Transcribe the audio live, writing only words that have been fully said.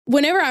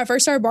whenever I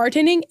first started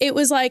bartending, it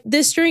was like,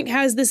 this drink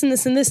has this and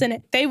this and this in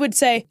it. They would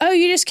say, oh,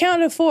 you just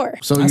counted 4.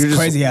 So That's you're just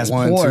crazy as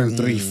 1, poor. 2,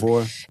 3,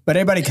 4. But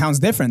everybody counts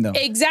different though.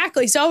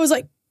 Exactly. So I was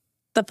like,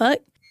 the fuck?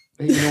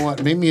 Hey, you know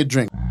what? Make me a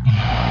drink. Here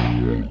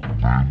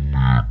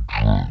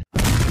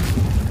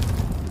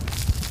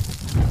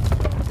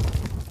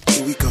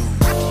we go.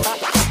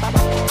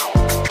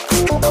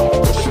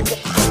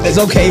 It's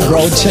okay,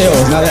 bro. Chill.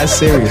 It's not that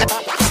serious.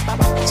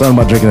 Something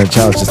about drinking a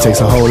challenge just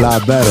takes a whole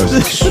lot better.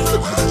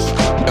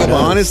 But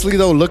honestly,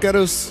 though, look at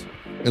us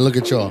and look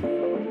at y'all.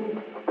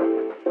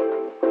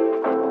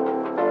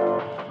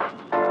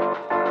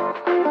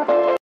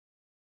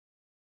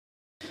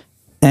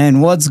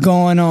 And what's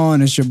going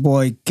on? It's your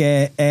boy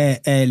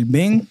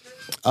Elvin.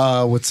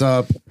 What's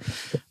up?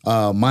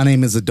 My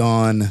name is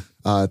Adon.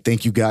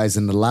 Thank you guys,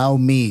 and allow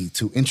me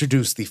to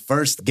introduce the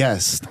first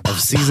guest of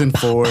season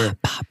 4.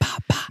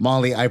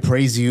 Mollie, I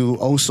praise you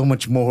oh so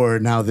much more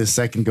now this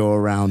second go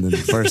around than the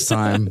first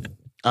time.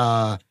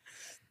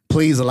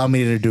 Please allow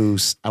me to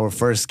introduce our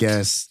first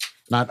guest.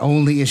 Not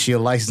only is she a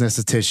licensed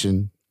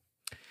esthetician,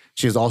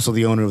 she is also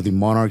the owner of the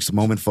Monarchs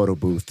Moment Photo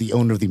Booth, the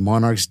owner of the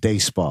Monarchs Day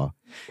Spa.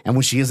 And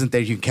when she isn't there,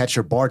 you can catch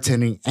her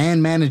bartending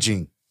and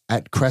managing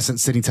at Crescent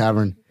City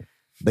Tavern.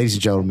 Ladies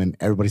and gentlemen,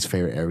 everybody's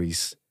favorite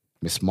Aries,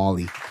 Miss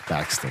Mollie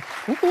Baxter.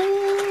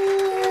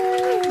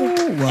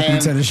 Welcome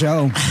to the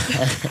show.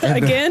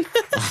 Again?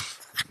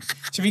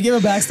 Should we give a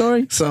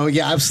backstory? So,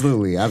 yeah,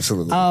 absolutely.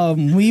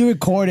 We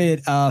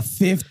recorded a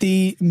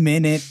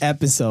 50-minute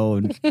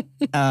episode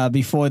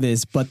before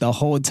this, but the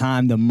whole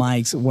time the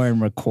mics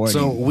weren't recording.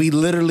 So we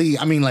literally,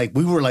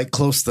 we were like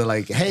close to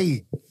like,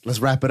 hey, let's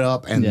wrap it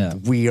up,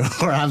 and we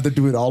have to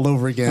do it all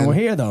over again. And we're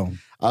here though.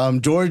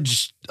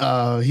 George,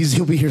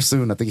 he'll be here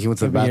soon. I think he went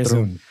to the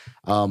bathroom.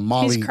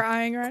 Mollie, He's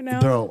crying right now.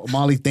 bro.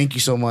 Mollie, thank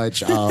you so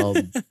much.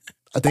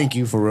 Thank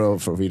you for real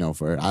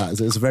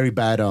it's a very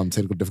bad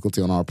technical difficulty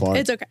on our part.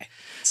 It's okay.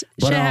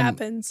 But, Shit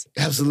happens.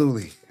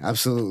 Absolutely.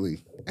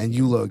 And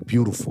you look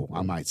beautiful,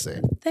 I might say.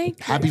 Thank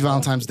you. Happy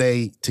Valentine's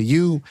Day to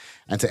you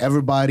and to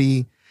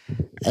everybody.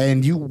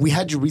 And we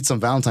had you read some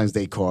Valentine's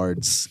Day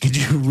cards. Could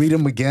you read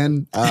them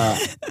again?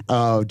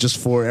 Just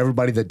for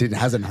everybody that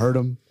hasn't heard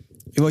them.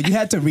 Well, you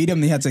had to read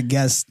them. You had to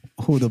guess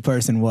who the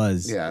person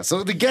was. Yeah.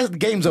 So the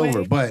game's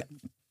over, but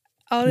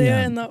I'll do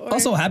it in the order.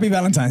 Also, happy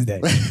Valentine's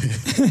Day.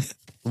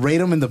 rate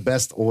them in the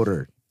best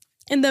order.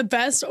 In the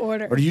best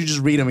order. Or do you just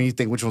read them and you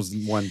think which one's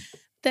one?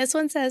 This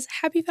one says,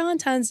 Happy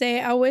Valentine's Day.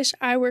 I wish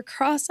I were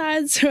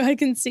cross-eyed so I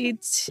can see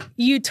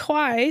you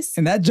twice.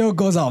 And that joke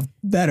goes off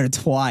better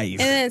twice.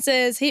 And then it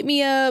says, hit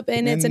me up,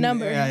 and it's a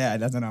number. Yeah,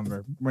 that's a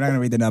number. We're not going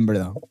to read the number,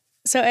 though.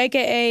 So,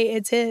 AKA,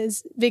 it's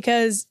his,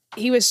 because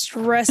he was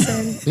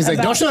stressing. He's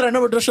like, don't show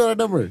that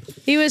number.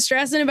 He was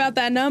stressing about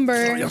that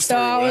number. So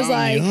I was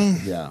like,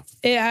 yeah,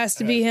 it has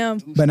to be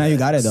him. But now you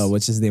got it, though,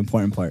 which is the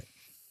important part.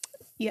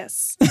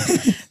 Yes.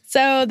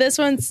 So this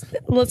one's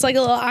looks like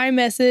a little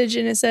iMessage,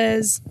 and it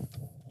says,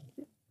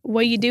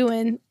 what you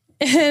doing?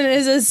 And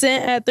it says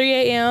sent at 3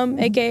 a.m.,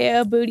 aka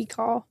a booty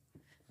call.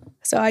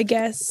 So I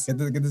guess get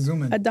the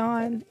zoom in. A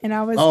dawn, and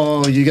I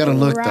was you gotta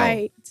look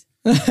right.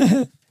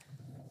 Though.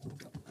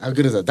 How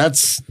good is that?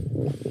 That's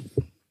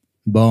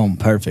boom,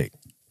 perfect.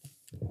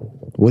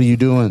 What are you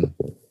doing?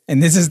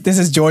 And this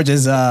is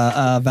George's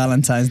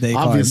Valentine's Day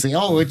card. Obviously.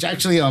 Oh, which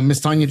actually Miss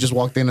Tanya just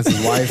walked in as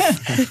his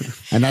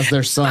wife. And that's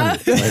their son right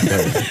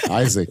there.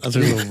 Isaac. That's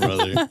her little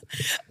brother.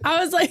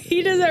 I was like,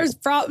 he deserves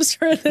props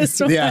for this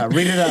one. Yeah,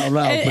 read it out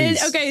loud,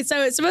 please. Okay,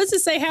 so it's supposed to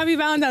say Happy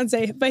Valentine's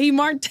Day, but he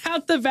marked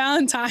out the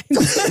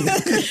Valentine's.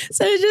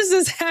 So it just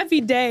says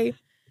Happy Day.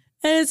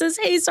 And it says,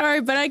 hey,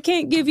 sorry, but I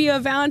can't give you a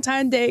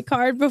Valentine's Day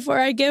card before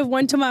I give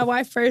one to my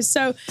wife first.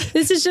 So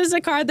this is just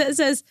a card that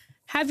says,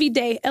 Happy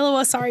Day.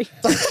 LOL, sorry.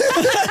 Yo,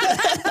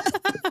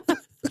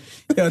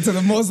 to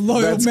the most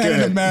loyal man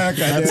in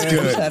America. That's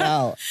good. Shout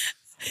out.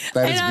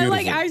 That is I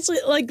beautiful. actually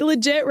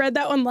legit read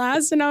that one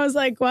last, and I was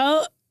like,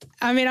 well,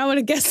 I would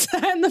have guessed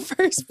that in the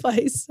first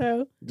place.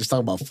 So just talk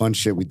about fun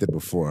shit we did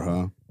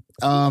before,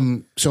 huh?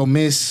 So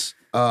Miss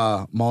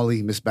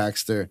Mollie, Miss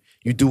Baxter,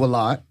 you do a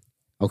lot,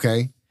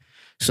 okay?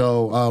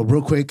 So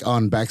real quick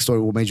on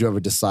backstory, what made you ever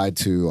decide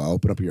to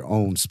open up your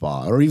own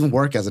spa or even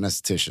work as an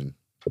esthetician?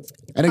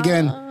 And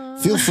again,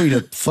 feel free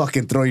to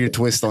fucking throw your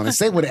twist on it.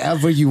 Say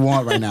whatever you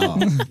want right now.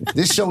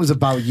 This show is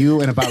about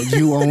you and about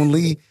you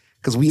only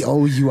because we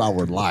owe you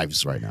our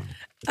lives right now.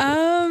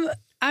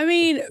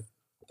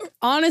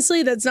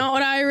 Honestly, that's not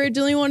what I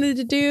originally wanted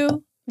to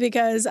do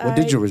because What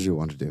did you originally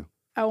want to do?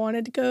 I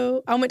went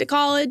to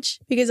college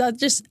because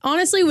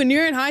honestly, when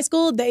you're in high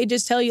school, they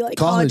just tell you like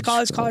college.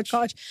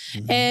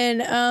 Mm-hmm.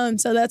 And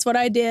so that's what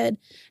I did.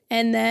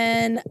 And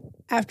then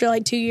after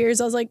like 2 years,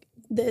 I was like,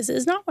 this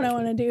is not what I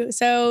want to do.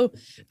 So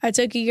I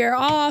took a year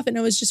off and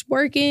I was just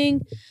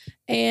working.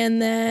 And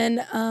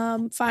then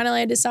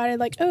finally I decided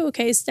like, oh,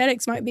 okay,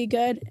 aesthetics might be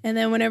good. And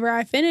then whenever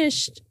I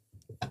finished,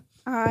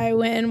 I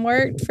went and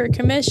worked for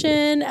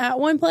commission at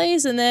one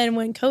place. And then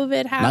when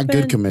COVID happened. Not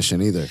good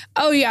commission either.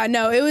 Oh, yeah,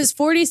 no, it was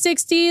 40,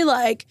 60,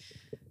 like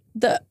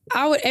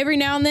I would every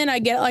now and then I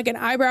get like an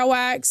eyebrow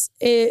wax.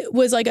 It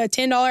was like a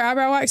 $10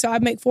 eyebrow wax, so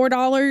I'd make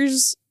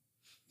 $4.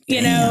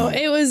 You know,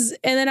 it was,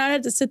 and then I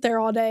had to sit there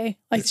all day.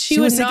 Like she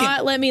would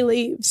not let me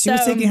leave. She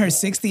was taking her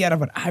 60 out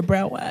of an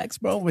eyebrow wax,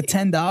 bro, with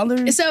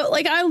 $10. So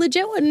like I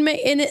legit wouldn't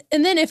make, and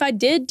then if I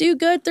did do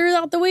good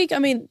throughout the week, I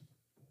mean,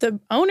 the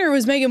owner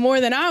was making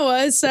more than I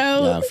was. So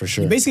yeah, for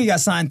sure. You basically got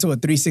signed to a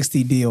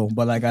 360 deal,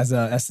 but like as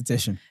a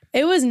esthetician.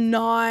 It was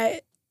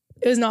not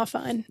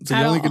fun. So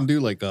you only can do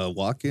like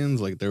walk-ins,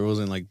 like there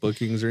wasn't like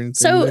bookings or anything.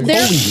 So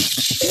there.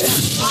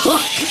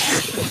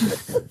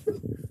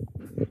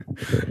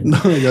 No,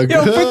 yo,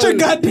 put your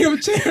goddamn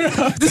chair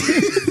up.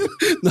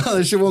 No,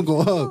 that shit won't go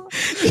up.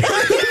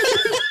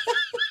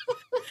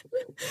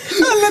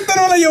 I looked at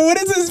her like, yo, what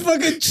is this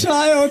fucking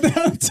child that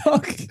I'm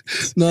talking?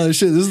 No, that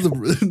shit.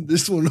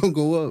 This one don't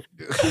go up.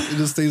 It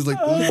just stays like.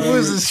 What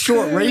is this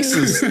short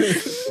races?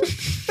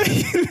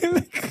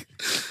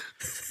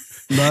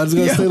 No, I'm just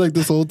gonna stay like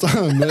this whole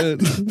time, man.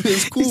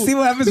 It's cool. You see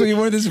what happens when you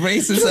wear this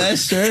racist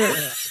ass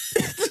shirt?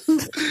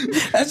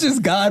 That's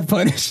just God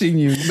punishing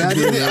you. Man,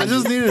 I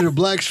just needed a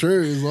black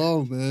shirt is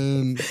all,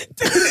 man.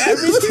 Dude,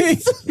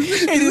 everything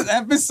in this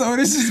episode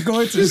is just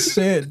going to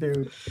shit,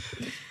 dude.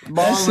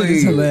 That shit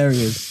is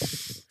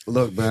hilarious.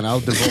 Look, man, I'll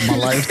devote my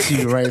life to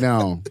you right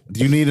now.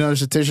 Do you need another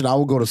esthetician? I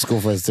will go to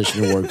school for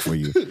esthetician and work for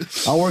you.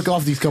 I'll work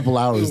off these couple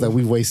hours that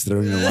we wasted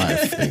in your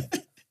life. Babe.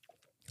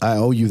 I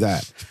owe you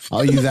that. I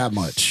owe you that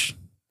much.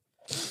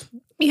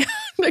 Yeah,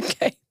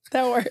 okay.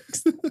 That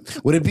works.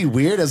 Would it be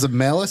weird as a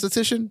male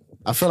esthetician?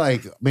 I feel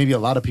like maybe a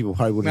lot of people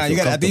probably wouldn't. I think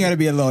you gotta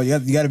be a little.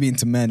 You gotta be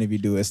into men if you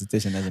do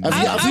esthetician as a man.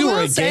 If you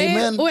were a gay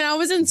man, when I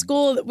was in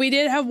school, we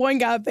did have one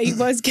guy, but he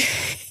was gay.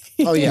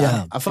 Oh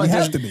yeah, I feel like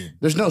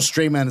there's no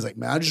straight man who's like,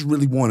 man, I just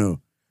really want to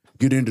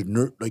get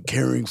into like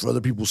caring for other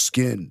people's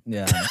skin.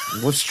 Yeah,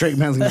 what straight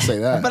man's gonna say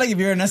that? I feel like if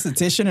you're an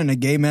esthetician and a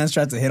gay man's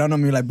trying to hit on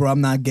them, you're like, bro,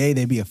 I'm not gay.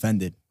 They'd be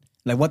offended.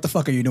 Like, what the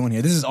fuck are you doing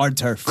here? This is our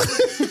turf.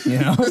 You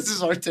know, this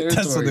is our territory.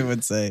 That's what they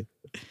would say.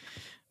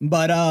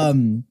 But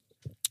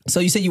so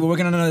you said you were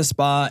working on another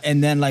spa,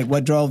 and then like,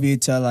 what drove you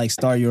to like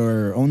start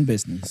your own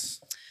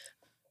business?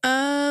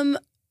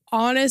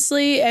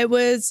 Honestly, it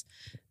was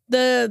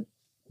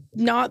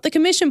not the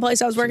commission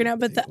place I was working at,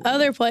 but the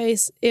other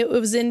place. It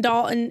was in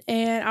Dalton,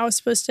 and I was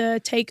supposed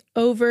to take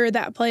over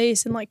that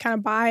place and like kind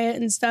of buy it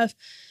and stuff.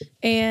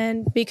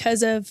 And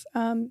because of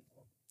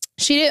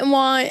she didn't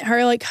want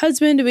her like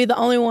husband to be the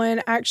only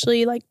one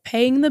actually like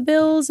paying the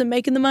bills and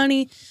making the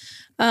money.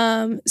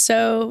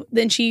 So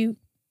then she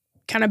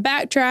kind of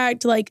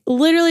backtracked like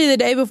literally the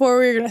day before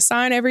we were going to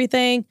sign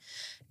everything.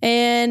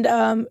 And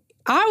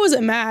I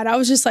wasn't mad. I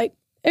was just like,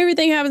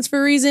 everything happens for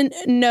a reason.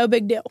 No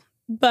big deal.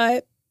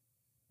 But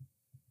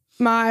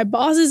my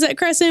bosses at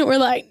Crescent were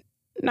like,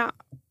 nah,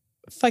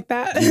 fuck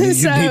that. You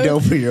need to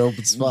open your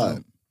open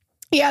spot.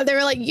 Yeah, they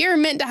were like, you're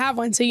meant to have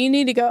one, so you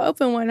need to go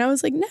open one. I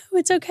was like, no,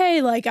 it's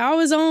okay. Like, I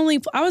was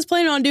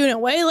planning on doing it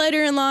way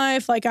later in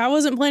life. Like, I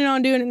wasn't planning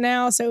on doing it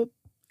now, so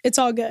it's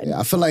all good. Yeah,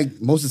 I feel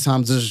like most of the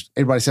times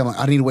everybody saying like,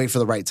 I need to wait for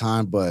the right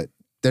time, but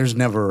there's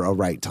never a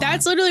right time.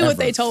 That's literally what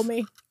they told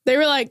me. They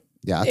were like,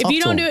 if you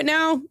don't do it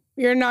now,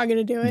 you're not going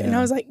to do it. Yeah. And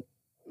I was like,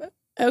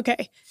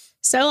 okay.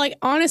 So, like,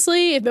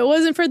 honestly, if it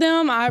wasn't for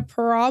them, I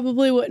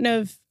probably wouldn't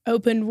have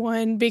opened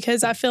one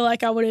because I feel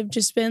like I would have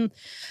just been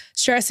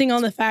stressing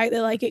on the fact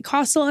that, like, it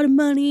costs a lot of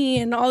money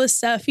and all this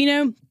stuff, you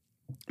know?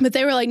 But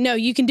they were like, no,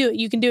 you can do it.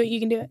 You can do it. You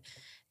can do it.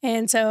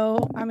 And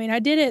so, I mean, I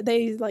did it.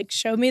 They, like,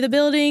 showed me the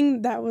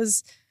building. That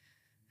was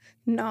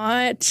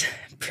not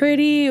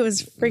pretty. It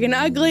was freaking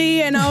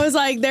ugly. And I was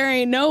like, there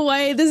ain't no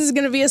way this is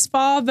going to be a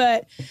spa.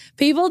 But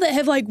people that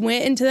have, like,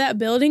 went into that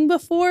building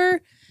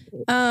before,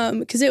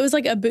 because it was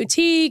like a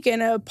boutique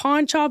and a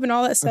pawn shop and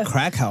all that stuff. A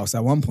crack house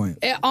at one point.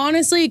 It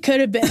honestly could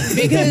have been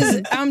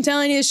because I'm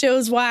telling you, this shit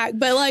was whack.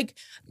 But like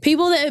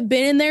people that have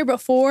been in there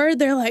before,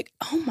 they're like,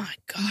 oh my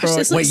gosh,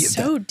 this looks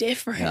so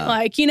different. Yeah.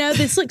 Like, you know,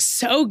 this looks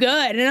so good.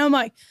 And I'm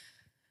like,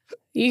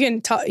 you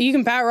can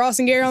pat Ross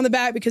and Gary on the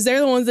back because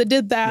they're the ones that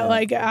did that. Yeah.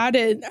 Like I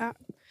did.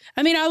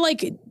 I mean, I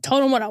like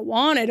told them what I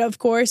wanted, of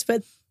course,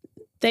 but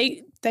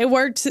they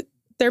worked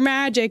their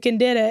magic and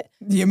did it.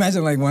 You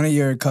imagine like one of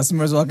your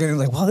customers walking in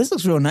like, wow, this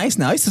looks real nice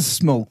now. I used to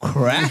smoke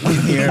crack in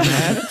here,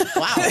 man.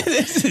 Wow.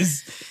 this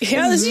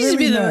used to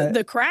be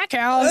the crack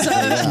house.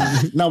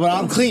 Yeah. No, but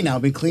I'm clean now.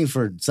 I've been clean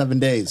for 7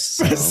 days.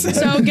 So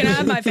can I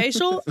have my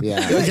facial?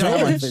 Yeah.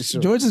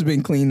 George has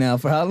been clean now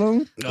for how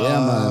long? Yeah,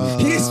 man.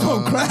 He didn't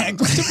smoke crack.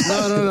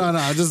 No.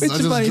 I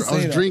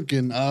was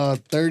drinking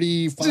 35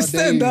 days. Just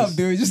stand up,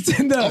 dude. Just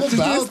stand up. I'm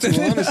about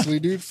to,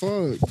 honestly, dude.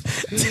 Fuck.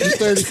 Just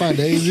 35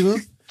 days, you know?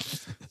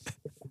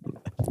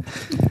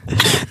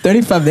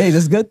 35 days,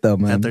 that's good though,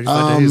 man.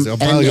 35 days. I'll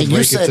probably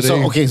break it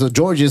today. So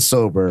George is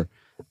sober.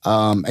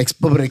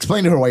 But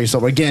explain to her why you're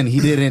sober. Again, he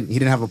didn't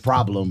have a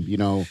problem, you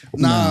know.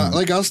 Nah,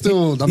 like I'll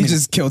still. He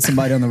just killed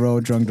somebody on the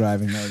road drunk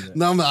driving.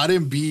 No, I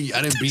didn't beat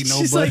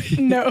nobody. Like,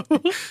 no,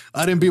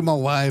 I didn't beat my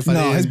wife.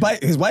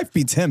 His wife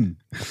beats him.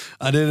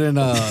 I didn't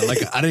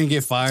I didn't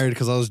get fired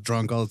because I was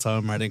drunk all the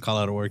time. I didn't call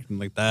out of work and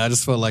like that. I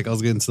just felt like I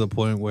was getting to the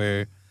point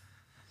where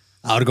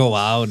I would go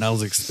out and that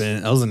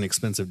was an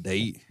expensive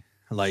date.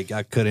 Like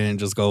I couldn't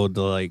just go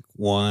to like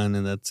one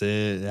and that's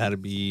it. It had to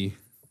be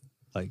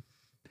like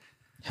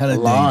Hella a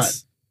lot.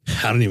 dates.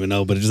 I don't even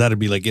know, but it just had to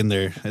be like in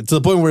there to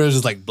the point where it was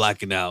just like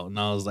blacking out. And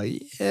I was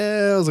like,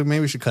 maybe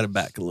we should cut it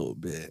back a little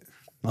bit.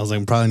 I was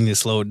like, probably need to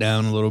slow it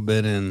down a little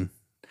bit. And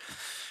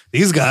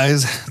these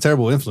guys,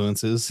 terrible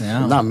influences.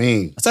 Yeah. Not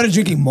me. I started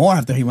drinking more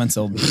after he went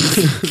sober.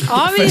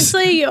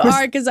 Obviously, you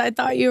are because I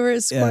thought you were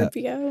a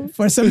Scorpio.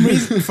 For some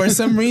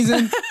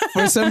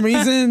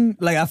reason,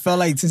 like I felt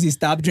like since he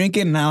stopped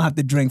drinking, now I have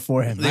to drink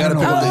for him. They gotta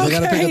pick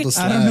up the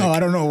slack. I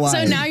don't know why.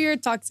 So now you're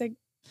toxic.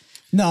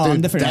 No, Dude,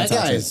 I'm different. That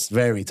guy is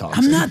very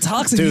toxic. I'm not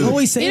toxic. Dude. You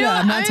always say You know,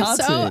 that. I'm not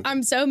toxic.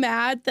 I'm so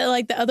mad that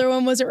like the other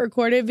one wasn't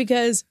recorded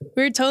because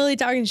we were totally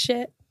talking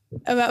shit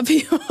about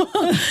people.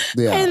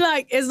 Yeah. And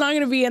like it's not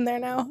gonna be in there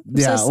now. I'm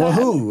Yeah, so well,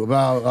 sad. who?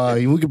 About,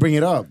 we could bring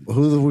it up.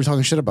 Who were we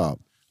talking shit about?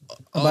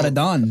 About a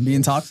Don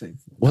being toxic.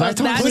 Was I That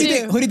talking Who do, you too.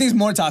 think, who do you think is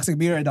more toxic,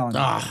 me or a Don?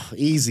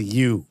 Easy,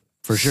 you.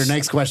 For sure.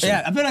 Next question.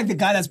 Yeah, I feel like the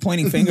guy that's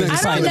pointing fingers is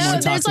I probably don't the more know.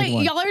 There's toxic like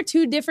one. y'all are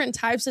two different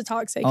types of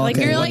toxic. Like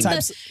Okay, you're what like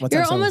types- what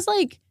you're types of- almost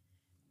like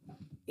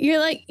you're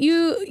like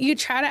you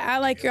try to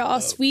act like you're all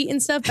sweet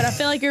and stuff, but I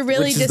feel like you're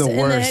really Which is just the in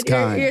the worst head.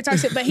 kind. You're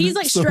toxic, but he's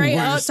like It's the straight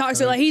up worst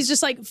toxic. Like he's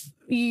just like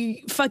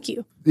fuck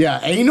you. Yeah,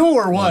 anal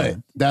or what?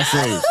 That's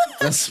it.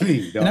 That's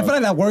me. And I Dog. feel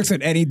like that works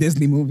in any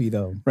Disney movie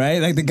though, right?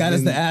 Like the guy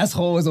that's the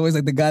asshole is always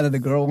like the guy that the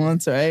girl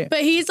wants, right?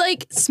 But he's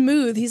like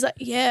smooth. He's like,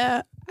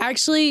 yeah,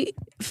 actually,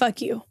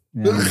 fuck you.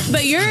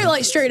 But you're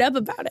like straight up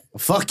about it.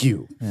 Fuck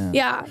you.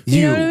 Yeah.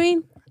 You know what I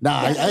mean? Nah,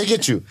 I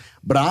get you.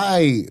 But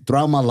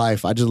throughout my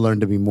life, I just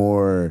learned to be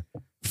more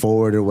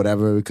forward or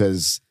whatever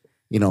because,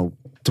 you know,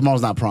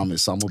 tomorrow's not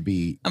promised. So I'm going to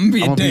be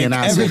a dick an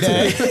asshole every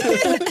day.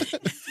 today.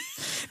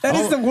 That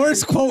is the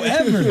worst quote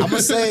ever. I'm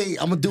going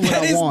to do what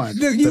I want.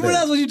 You today.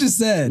 realize what you just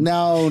said?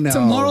 No.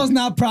 Tomorrow's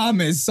not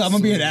promised, so I'm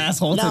gonna be an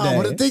asshole No, today.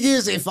 but the thing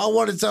is, if I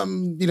wanted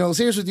something, you know,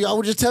 serious with you, I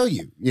would just tell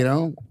you, you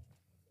know?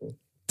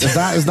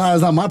 It's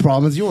not my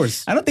problem, it's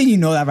yours. I don't think you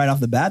know that right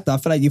off the bat, though. I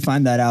feel like you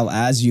find that out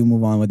as you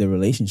move on with the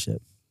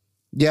relationship.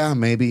 Yeah,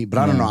 maybe. But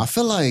I don't know. I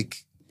feel like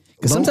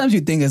Because sometimes you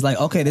think it's like,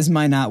 okay, this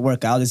might not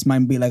work out. This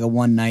might be like a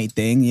one night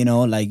thing, you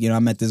know? Like, you know, I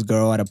met this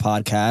girl at a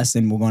podcast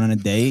and we're going on a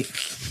date.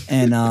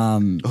 And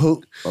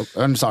who? Oh,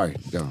 I'm sorry.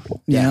 Go.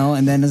 you know,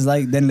 and then it's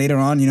like, then later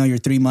on, you know, you're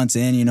 3 months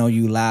in, you know,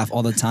 you laugh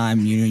all the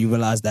time. You know, you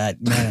realize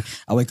that, man,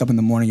 I wake up in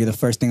the morning, you're the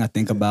first thing I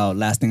think about,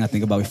 last thing I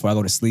think about before I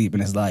go to sleep.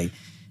 And it's like,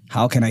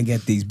 how can I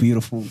get these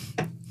beautiful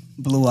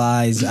blue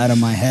eyes out of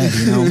my head,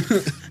 you know?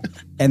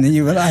 And then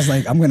you realize,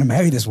 like, I'm going to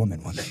marry this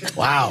woman one day.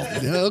 Wow.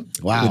 Yep.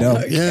 Wow. You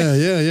know?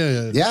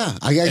 Yeah. Yeah,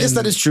 I guess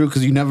that is true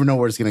because you never know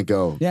where it's gonna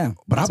go. Yeah.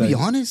 but I'll So be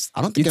honest.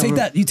 I don't You think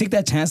take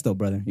that chance, though,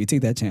 brother. You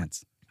take that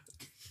chance.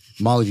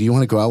 Molly, do you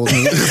want to go out with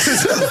me? Is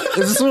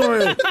this what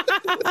we're?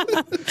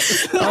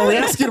 Are we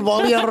asking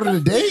Molly out on a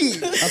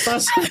date? I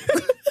thought.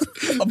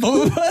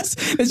 Both of us?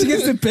 And she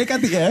gets to pick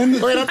at the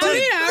end? Wait, I I thought.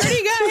 mean, I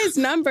already got his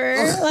number.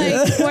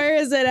 Like, where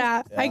is it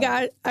at? I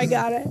got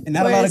it. And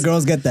not a lot of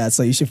girls get that,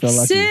 so you should feel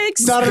lucky.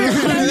 6. Not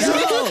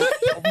a-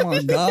 Oh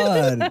my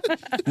God.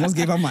 Almost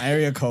gave out my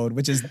area code,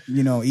 which is,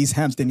 you know, East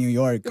Hampton, New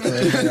York. I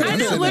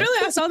know. Literally,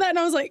 I saw that and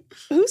I was like,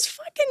 whose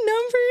fucking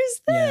number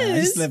is Yeah,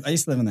 this? I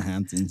used to live in the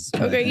Hamptons.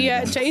 Okay,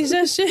 yeah, change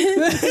that shit.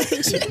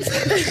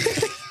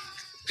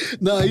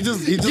 No, he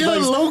just Get a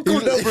like local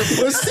number,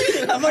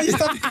 pussy. How about you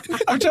stop?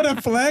 I'm trying to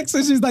flex,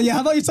 and she's like, "Yeah,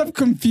 how about you stop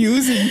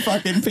confusing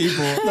fucking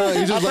people?" No,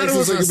 he I just thought likes it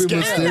was to a think a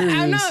bit scam. mysterious.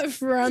 I'm not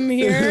from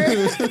here.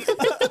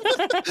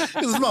 This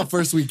is my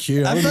first week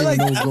here. I I don't feel even like,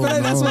 know what's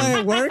going that's on. why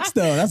it works,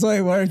 though. That's why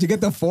it works. You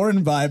get the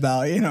foreign vibe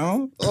out, you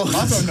know.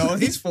 Also, no,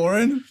 he's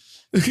foreign.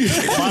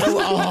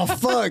 Oh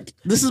fuck!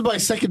 This is my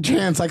second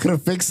chance. I could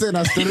have fixed it. And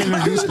I still didn't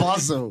introduce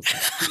Basso.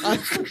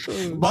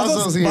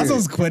 Basso's here.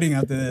 Basso's quitting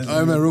after this. All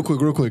right, man, real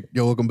quick.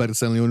 Yo, welcome back to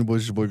San Leone Boys.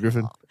 It's your boy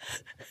Griffin.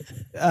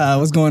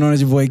 What's going on?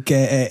 It's your boy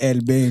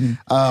El Bing.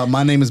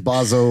 My name is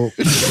Bazo.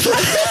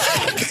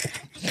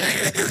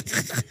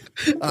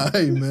 All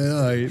right, man.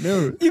 All right.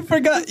 Never. You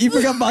forgot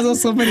Bazo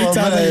so many Well,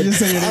 times that you man, just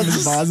say your name I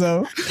is just-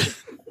 Bazo.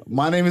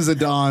 My name is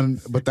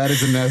Adon, but that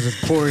isn't as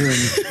important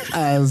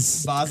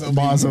as Bazo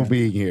Bazo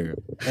being here.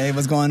 Hey,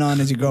 what's going on?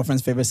 It's your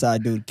girlfriend's favorite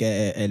side dude,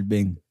 El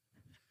Bing.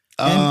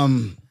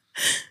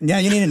 Yeah,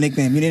 you need a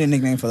nickname. You need a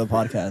nickname for the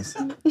podcast.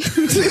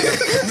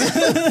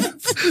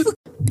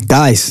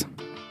 Guys,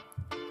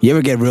 you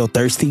ever get real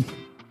thirsty?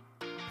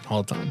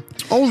 all the time.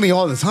 Only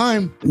all the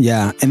time.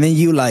 Yeah, and then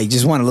you like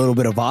just want a little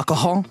bit of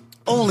alcohol?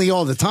 Only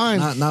all the time.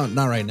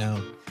 Not right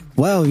now.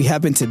 Well, you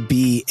happen to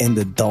be in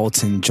the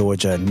Dalton,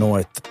 Georgia,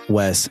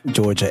 Northwest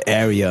Georgia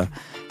area.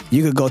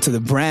 You could go to the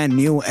brand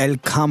new El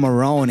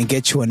Camarón and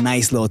get you a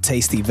nice little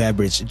tasty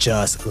beverage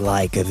just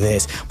like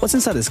this. What's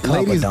inside this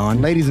cup,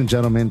 Adon? Ladies and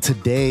gentlemen,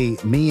 today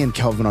me and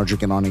Kelvin are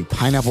drinking on a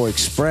Pineapple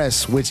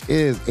Express, which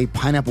is a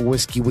pineapple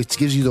whiskey, which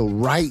gives you the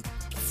right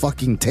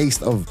fucking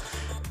taste of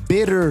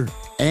bitter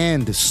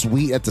and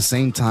sweet at the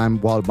same time,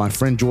 while my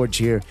friend George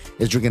here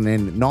is drinking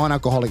in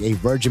non-alcoholic, a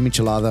virgin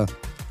michelada.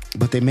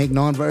 But they make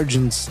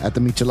non-virgins at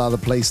the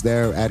michelada place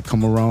there at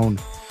Camarón.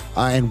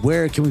 And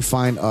where can we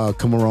find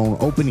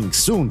Camarone opening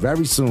soon,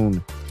 very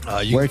soon?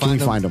 Where can we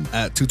find them?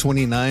 At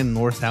 229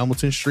 North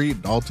Hamilton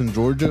Street, Dalton,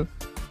 Georgia,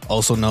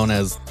 also known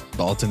as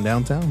Dalton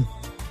Downtown.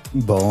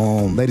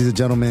 Boom. Ladies and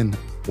gentlemen,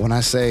 when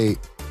I say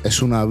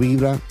es una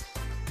vibra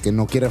que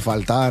no quiere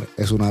faltar,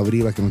 es una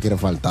vibra que no quiere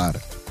faltar.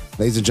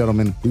 Ladies and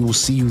gentlemen, we will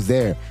see you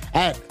there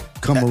at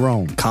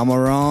Camarone.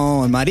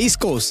 Camarone.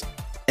 Mariscos.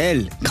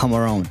 El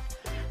Camarone.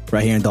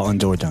 Right here in Dalton,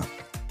 Georgia.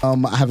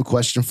 I have a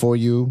question for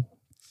you.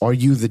 Are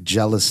you the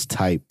jealous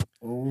type?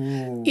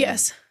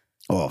 Yes.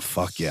 Oh,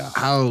 fuck yeah.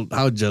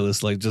 How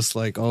jealous? Like, just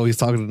like, oh, he's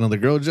talking to another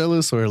girl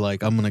jealous? Or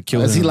like, I'm going to kill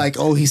him? Is he like,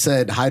 oh, he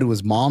said hi to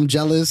his mom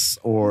jealous?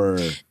 Or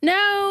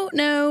No.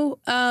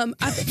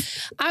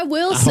 I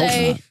will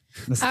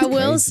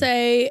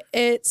say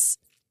it's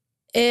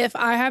if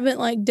I haven't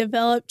like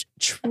developed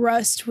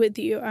trust with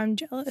you, I'm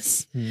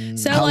jealous.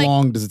 So how like,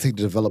 long does it take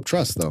to develop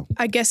trust though?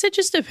 I guess it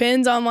just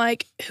depends on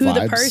like who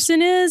the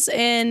person is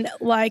and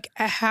like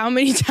how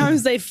many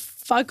times they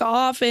fuck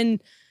off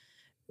and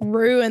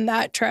ruin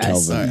that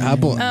trust.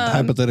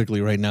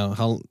 Hypothetically right now,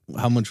 how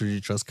much would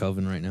you trust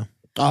Calvin right now?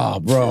 Oh,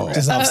 bro.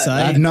 Just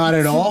offside. Not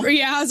at all?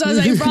 Yeah, so I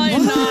was like, probably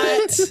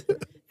not.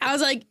 I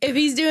was like, if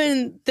he's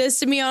doing this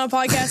to me on a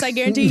podcast, I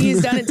guarantee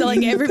he's done it to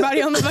like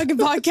everybody on the fucking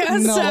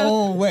podcast.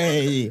 No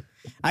way.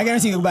 I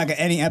guarantee you go back at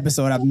any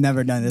episode. I've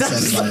never done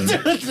this to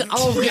anybody.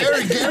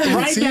 Guaranteed.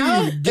 Right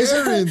now?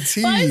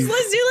 Guaranteed.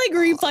 Let's do like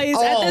replays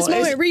at this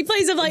moment.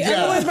 Replays of like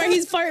other ones where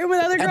he's flirting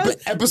with other girls.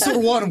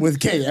 Episode 1 with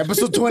Kate.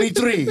 Episode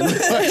 23.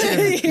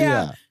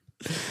 Yeah.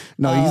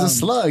 No, he's a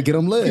slug. Get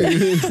him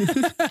lit.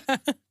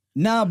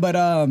 Nah, but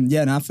I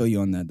feel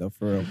you on that though,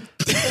 for real.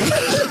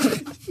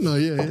 No,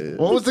 yeah.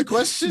 What was the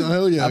question? No,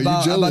 hell yeah. About, are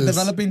you jealous? about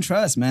developing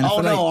trust, man. Oh,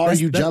 no. Are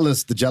you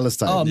jealous? The jealous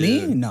type. Oh,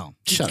 me? No.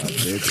 Shut up,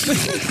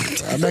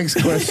 bitch. Next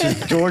question.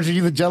 George, are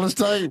you the jealous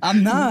type?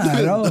 I'm not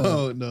at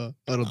all. No.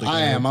 I don't think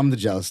I am. I'm the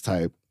jealous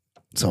type.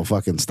 So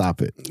fucking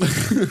stop it.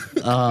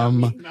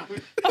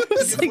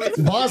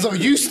 Bazo,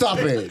 you stop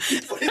it.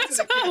 That's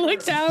why I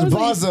looked down. I was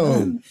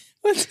Bazo. like,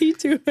 what's he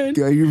doing?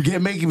 You're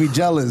making me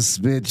jealous,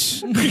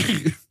 bitch.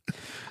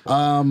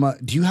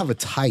 Do you have a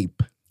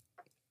type?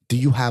 Do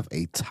you have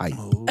a type?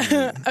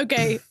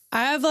 Okay,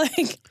 I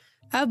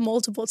have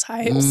multiple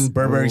types.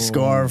 Burberry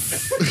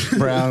scarf,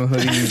 brown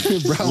hoodie,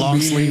 long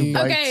sleeve.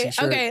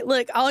 Okay.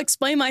 Look, I'll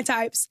explain my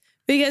types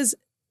because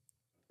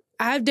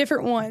I have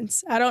different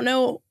ones. I don't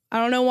know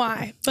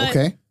why. But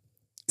okay.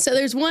 So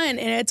there's one,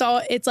 and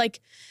it's like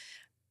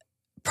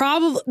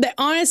probably they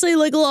honestly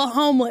look a little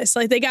homeless.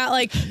 Like they got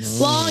like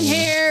long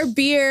hair,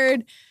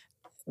 beard.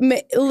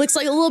 It looks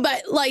like a little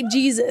bit like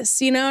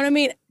Jesus. You know what I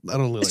mean? I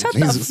don't look Shut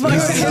like the Jesus. fuck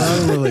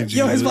up.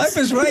 Yo, his wife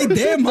is right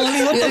there,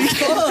 Mollie. What the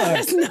fuck?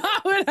 That's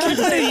not what I'm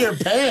saying. Your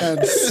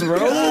pants, bro.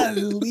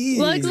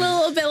 Looks a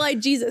little bit like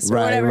Jesus or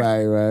whatever.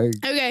 Right.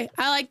 Okay,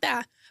 I like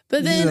that.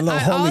 But then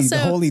the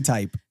holy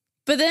type.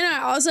 But then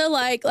I also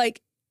like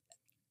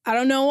I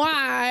don't know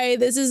why.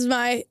 This is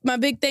my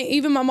big thing.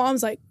 Even my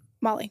mom's like,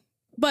 Mollie.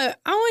 But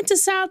I went to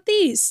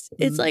Southeast.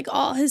 It's like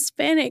all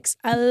Hispanics.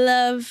 I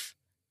love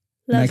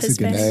Mexicans.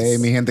 Hispanics. Hey,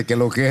 mi gente, que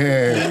lo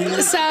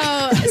que.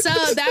 So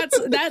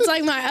that's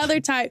like my other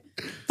type.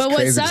 But what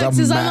crazy, sucks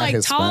is I'm mad like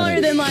Hispanic.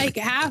 taller than like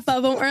half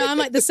of them, or I'm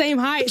like the same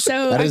height.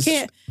 So I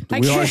can't.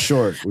 We are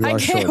short. I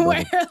can't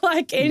wear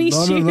like any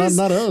shoes. No,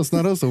 not us.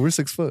 Not us. So we're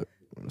 6 foot.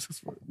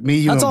 Me,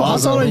 you, How and tall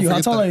Bazo. are you?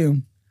 How tall are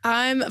you?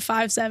 I'm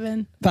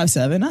 5'7".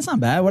 5'7". That's not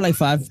bad. We're like 6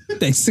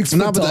 foot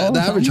No, but tall. the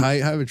average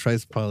height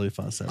is probably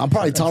 5'7". I'm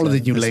probably taller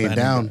than you laying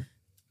down.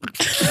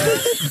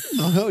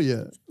 Oh, hell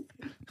yeah.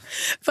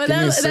 But Give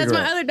me a that's my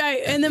cigarette. other type.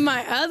 And then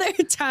my other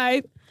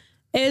type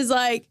is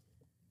like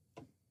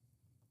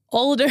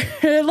older.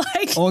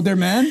 Like Older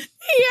man?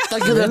 yeah.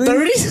 Like in their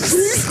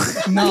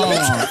 30s? No.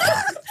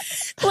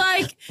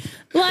 Like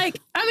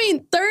I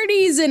mean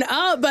 30s and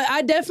up, but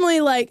I definitely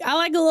I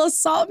like a little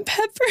salt and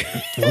pepper.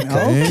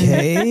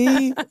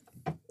 Okay.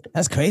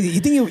 That's crazy.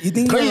 You think you're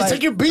Crazy, like,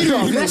 take your beat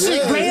off. That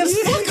shit gray as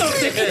fuck up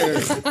there.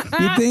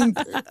 you think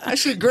That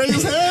shit gray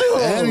as hell.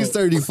 And he's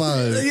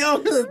 35.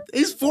 Yo,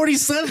 he's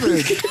 47.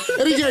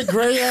 And he got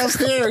gray ass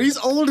hair. He's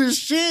old as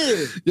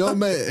shit. Yo,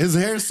 man, his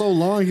hair is so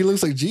long, he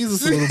looks like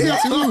Jesus a little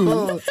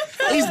bit,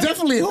 too. He's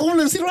definitely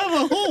homeless. He don't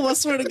have a home. I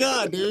swear to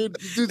God, dude.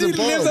 This dude's he a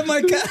lives on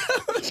bum. my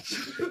couch?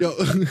 Yo,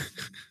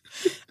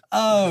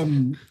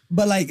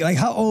 But like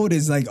how old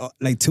is like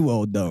too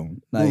old though?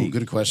 Like Ooh,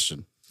 good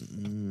question.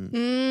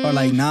 or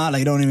like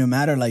it don't even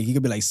matter. Like he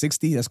could be like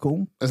 60. That's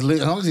cool. As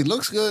long as he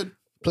looks good,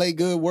 play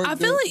good, work I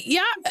good. feel like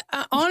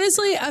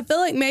honestly, I feel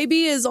like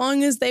maybe as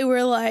long as they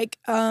were Like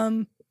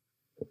some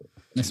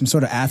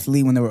sort of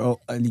athlete when they were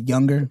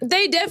younger.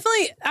 they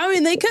definitely. I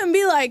mean, they couldn't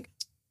be like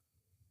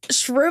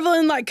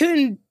shriveling, like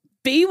couldn't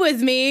be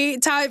with me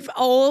type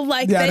old.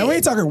 Like Yeah, no way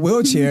you're talking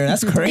wheelchair.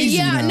 That's crazy.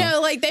 Yeah, now.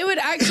 no, like they would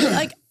actually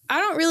like. I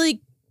don't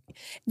really.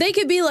 They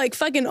could be like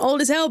fucking old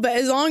as hell, but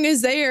as long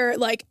as they are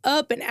like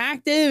up and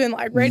active and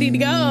like ready to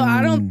go,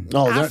 I don't.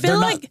 No, I feel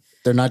like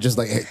They're not just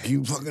like, hey,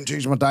 you fucking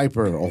change my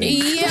diaper. Oh.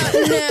 Yeah,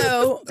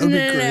 no. That'd be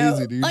no.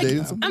 crazy, dude. Like,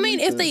 I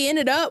mean, if they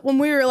ended up when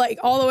we were like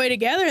all the way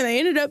together and they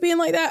ended up being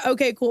like that,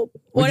 okay, cool.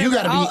 Well, Whatever.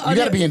 you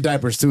gotta be in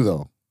diapers too,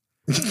 though.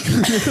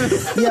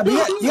 Yeah, but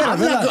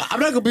I'm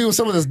not gonna be with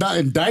someone that's not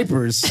in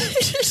diapers.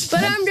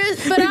 But I'm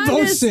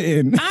just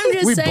saying.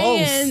 We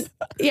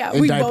Yeah, in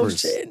we diapers. both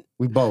shit.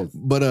 We both.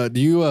 But do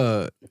you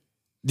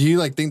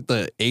like think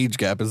the age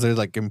gap is there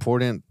like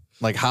important?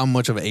 Like how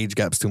much of an age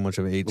gap's too much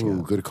of an age Ooh,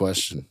 gap? good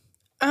question.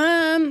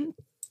 I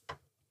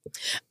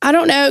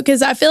don't know,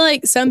 because I feel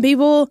like some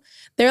people,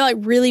 they're like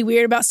really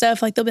weird about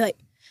stuff. Like they'll be like,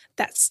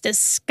 that's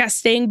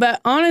disgusting.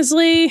 But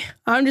honestly,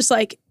 I'm just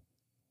like,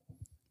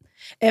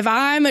 if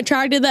I'm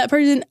attracted to that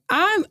person,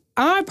 I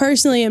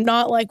personally am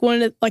not like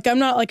I'm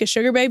not like a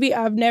sugar baby.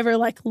 I've never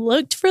like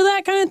looked for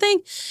that kind of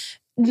thing.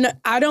 No,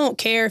 I don't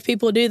care if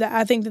people do that.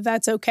 I think that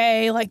that's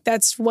okay. Like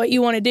that's what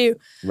you want to do.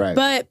 Right.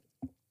 But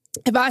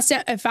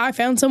if I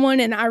found someone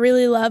and I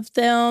really loved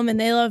them and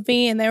they loved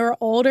me and they were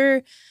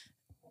older,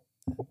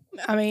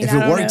 I mean, if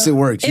it works, it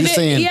works. You're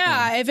saying,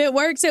 if it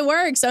works, it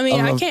works. I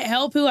mean, I can't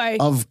help who I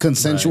of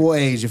consensual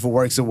age. If it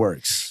works, it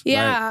works.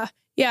 Yeah,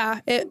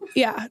 right?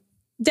 yeah,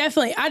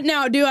 definitely.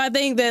 Now, do I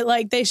think that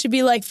like they should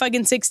be like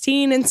fucking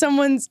 16 and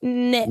someone's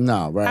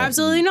no, right?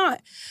 Absolutely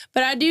not.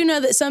 But I do know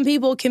that some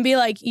people can be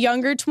like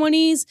younger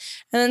 20s,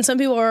 and then some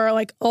people are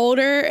like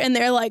older and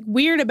they're like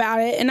weird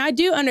about it, and I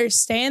do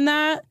understand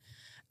that.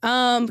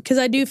 Because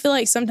I do feel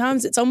like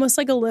sometimes it's almost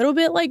like a little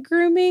bit like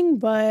grooming,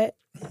 but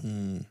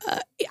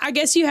I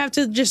guess you have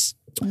to just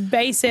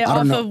base it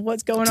off of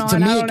what's going on. To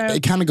me, I don't know.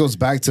 It kind of goes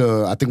back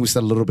to, I think we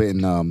said a little bit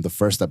in the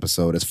first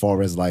episode, as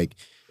far as like,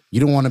 you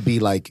don't want to be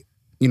like,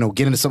 get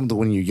into something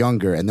when you're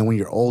younger, and then when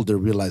you're older,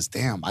 realize,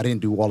 damn, I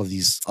didn't do all of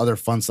these other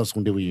fun stuff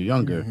when you're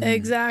younger.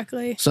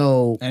 Exactly.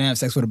 So, and have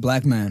sex with a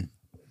black man.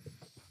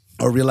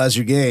 Or realize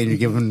you're gay and you're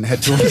giving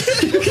head to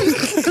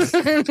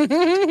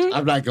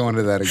I'm not going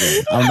to that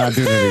again. I'm not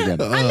doing it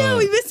again. I know,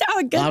 we missed out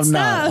on good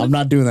stuff. I'm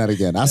not doing that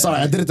again. I'm sorry.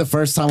 I did it the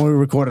first time we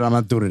recorded. I'm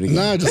not doing it again.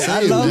 Nah, just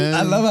say it, man.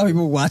 I love how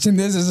people watching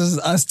this. It's just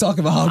us talking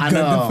about how good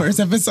the first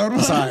episode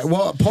was. Sorry.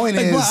 Well, point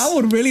is, well, I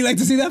would really like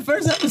to see that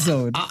first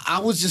episode.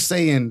 I was just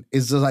saying,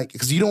 is like,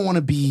 because you don't want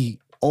to be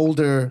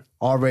older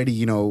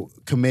already,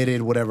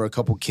 committed, whatever, a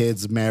couple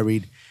kids,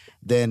 married.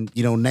 Then,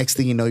 next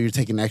thing you know, you're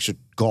taking extra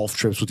golf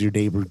trips with your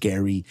neighbor,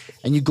 Gary,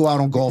 and you go out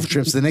on golf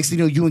trips. The next thing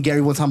you know, you and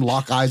Gary one time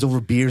lock eyes over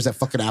beers at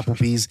fucking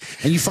Applebee's,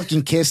 and you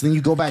fucking kiss, and then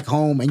you go back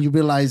home, and you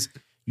realize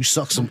you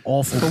suck some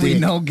awful dick. We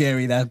know,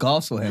 Gary, that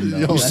golf's for him, though.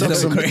 You suck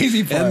some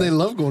crazy part. And they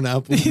love going to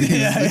Applebee's.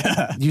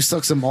 yeah. You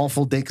suck some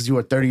awful dick because you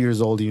are 30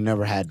 years old and you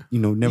never had,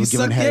 never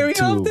given head Gary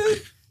to. off,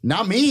 dude?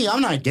 Not me. I'm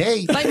not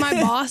gay. Like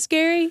my boss,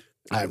 Gary.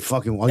 I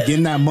fucking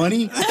getting that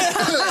money.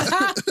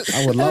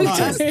 I would love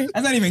to.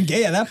 That's not even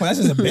gay at that point.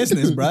 That's just a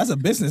business, bro. That's a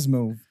business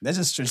move.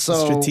 That's just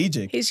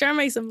strategic. He's trying to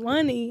make some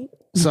money.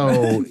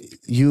 So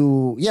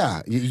you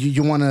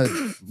want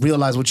to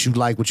realize what you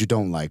like, what you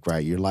don't like,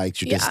 right? Your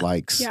likes, your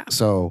dislikes. Yeah.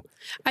 So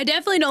I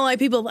definitely don't like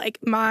people like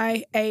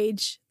my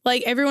age.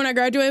 Like everyone I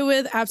graduated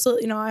with,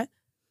 absolutely not.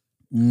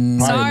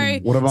 Sorry.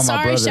 What about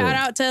my brother? Shout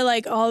out to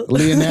like all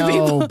Lionel,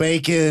 people.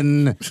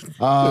 Bacon,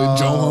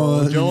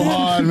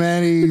 Johan,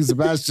 Manny,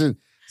 Sebastian.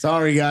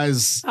 Sorry,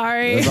 guys.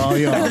 Sorry. That's all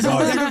y'all.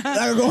 Sorry.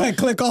 I go ahead and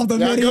click off the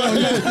video.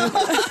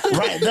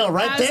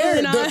 Right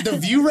there. The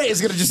view rate is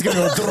gonna go.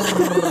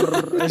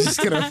 It's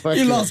just gonna fucking.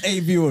 You lost 8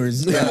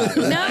 viewers. No,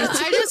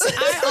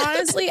 I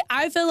honestly,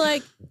 I feel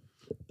like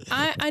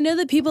I know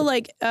that people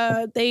like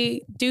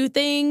they do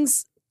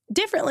things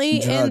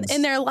differently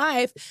in their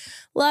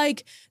life.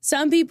 Like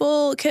some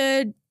people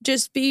could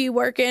just be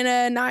working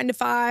a 9 to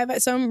 5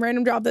 at some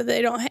random job that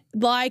they don't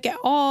like at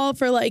all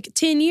for like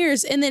 10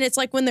 years. And then it's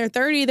like when they're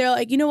 30, they're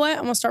like, you know what?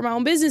 I'm gonna start my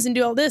own business and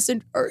do all this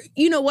or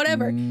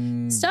whatever.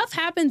 Stuff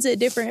happens at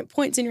different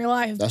points in your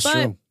life. That's but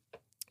true.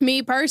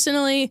 Me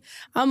personally,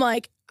 I'm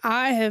like,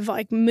 I have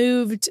like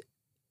moved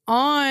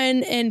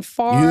on and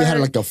far. You had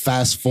like a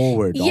fast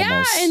forward. Yeah.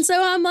 Almost. And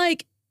so I'm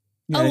like,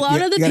 a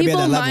lot of the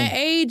people my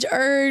age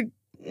are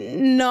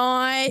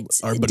not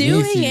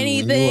doing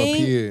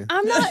anything.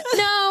 I'm not.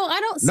 No, I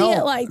don't see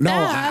it like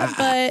that.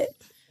 But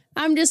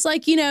I'm just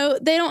like, they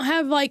don't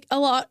have like a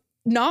lot.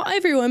 Not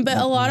everyone, but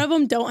a lot of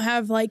them don't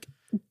have like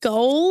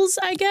goals,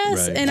 I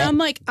guess. Right. And I'm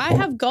like, I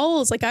have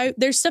goals. Like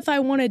there's stuff I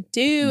want to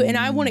do, and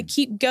I want to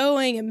keep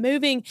going and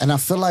moving. And I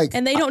feel like,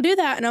 and they don't do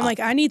that. And I'm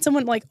like, I need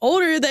someone like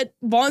older that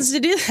wants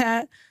to do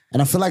that.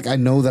 And I feel like I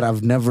know that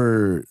I've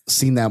never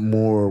seen that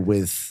more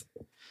with.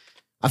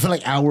 I feel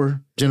like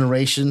our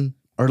generation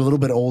are a little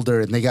bit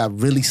older and they got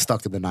really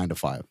stuck in the 9 to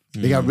 5.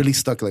 They got really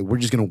stuck, like, we're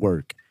just going to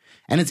work.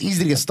 And it's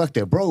easy to get stuck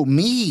there. Bro,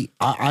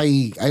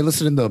 I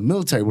listened in the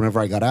military whenever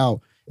I got out.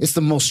 It's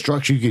the most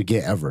structure you could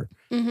get ever.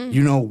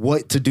 You know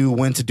what to do,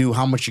 when to do,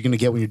 how much you're going to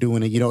get when you're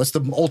doing it. It's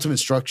the ultimate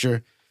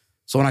structure.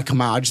 So when I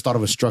come out, I just thought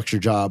of a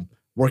structured job,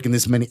 working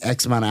this many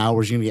X amount of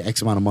hours, you're going to get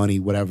X amount of money,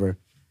 whatever.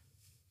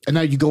 And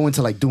now you go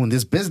into like doing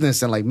this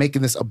business and like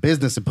making this a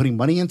business and putting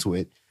money into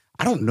it.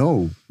 I don't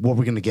know what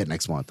we're going to get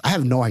next month. I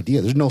have no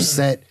idea. There's no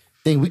set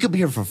thing. We could be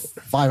here for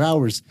 5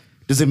 hours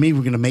does it mean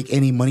we're gonna make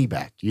any money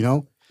back? You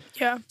know?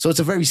 Yeah. So it's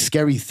a very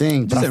scary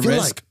thing. But I feel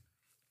like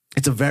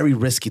it's a very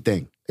risky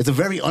thing. It's a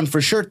very for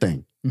sure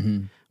thing.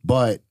 Mm-hmm.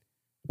 But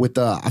with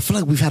I feel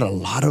like we've had a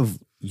lot of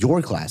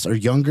your class or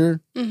younger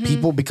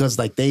people because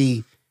like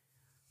I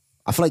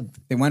feel like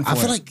they went for I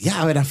feel like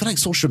I feel like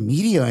social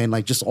media and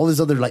like just all these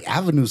other like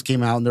avenues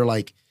came out and they're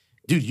like,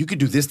 dude, you could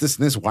do this, this,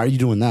 and this. Why are you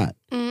doing that?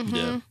 Mm-hmm.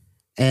 Yeah.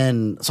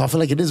 And so I feel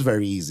like it is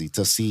very easy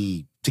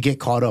to get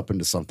caught up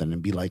into something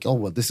and be like, oh,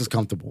 well, this is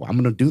comfortable. I'm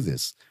gonna do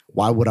this.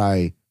 Why would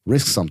I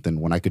risk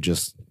something when I could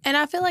just? And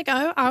I feel like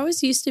I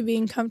was used to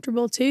being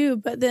comfortable too,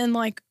 but then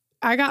like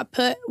I got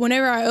put,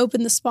 whenever I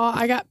opened the spa,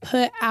 I got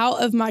put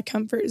out of my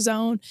comfort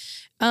zone.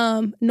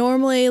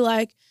 Normally,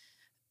 like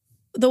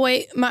the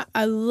way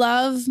I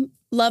love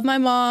my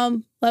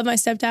mom, love my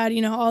stepdad,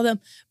 you know, all of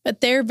them,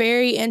 but they're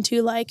very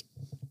into like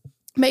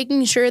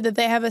making sure that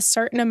they have a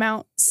certain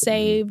amount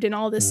saved and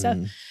all this stuff.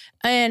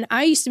 And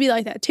I used to be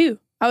like that too.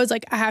 I was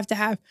like, I have to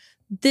have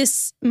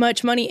this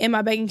much money in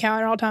my bank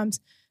account at all times.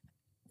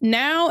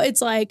 Now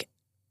it's like,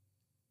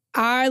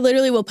 I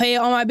literally will pay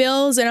all my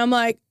bills and I'm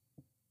like,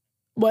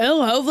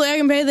 well, hopefully I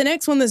can pay the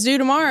next one that's due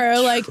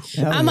tomorrow. Like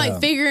I'm like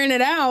figuring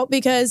it out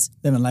because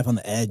living life on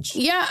the edge.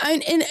 Yeah.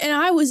 And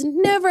I was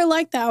never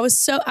like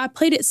that. I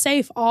played it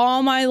safe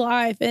all my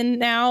life. And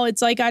now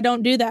it's like, I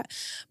don't do that.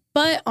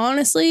 But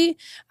honestly,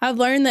 I've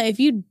learned that if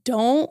you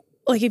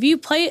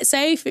play it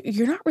safe,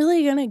 you're not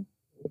really going to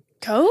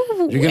go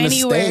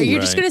anywhere.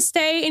 You're just going to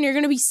stay and you're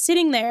going to be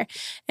sitting there.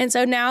 And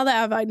so now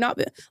that I've like not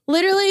been,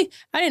 literally,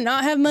 I did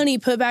not have money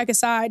put back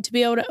aside to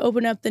be able to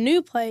open up the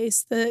new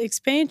place, the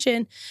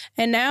expansion.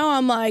 And now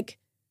I'm like,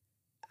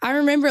 I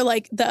remember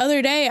like the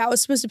other day I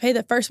was supposed to pay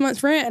the first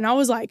month's rent and I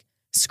was like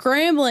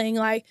scrambling,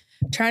 like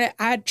I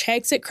had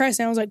checks at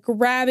Crescent. I was like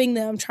grabbing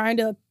them, trying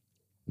to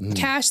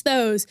cash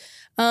those.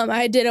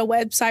 I did a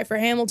website for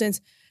Hamilton's,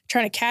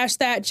 trying to cash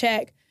that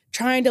check,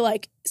 trying to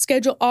like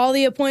schedule all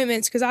the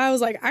appointments because I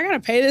was like, I gotta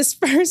pay this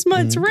first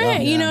month's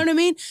rent. You know what I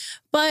mean?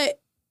 But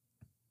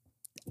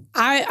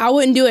I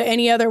wouldn't do it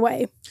any other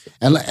way.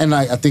 And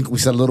I think we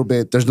said a little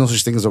bit, there's no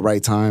such thing as a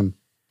right time.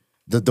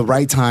 The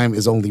right time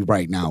is only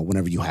right now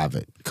whenever you have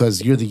it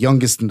because you're the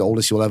youngest and the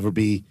oldest you'll ever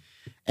be.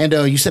 And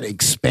you said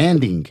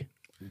expanding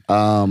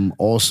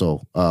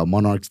also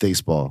Monarchs Day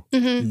Spa.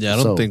 Yeah,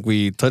 I don't think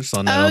we touched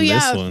on that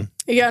this one.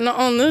 Yeah, not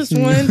on this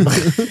one.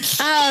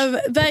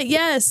 But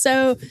yeah,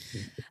 so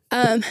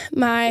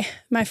my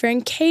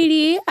friend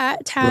Katie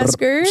at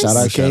Taskers. Shout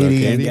out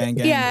Katie. Gang.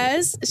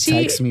 Yes, she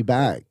text me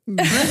back.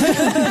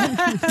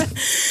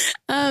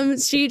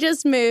 She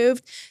just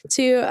moved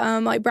to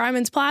like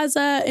Bryman's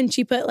Plaza, and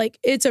she put like,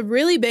 it's a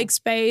really big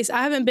space.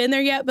 I haven't been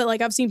there yet, but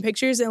like I've seen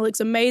pictures and it looks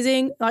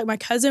amazing. Like my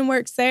cousin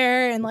works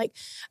there, and like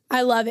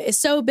I love it. It's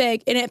so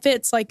big and it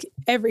fits like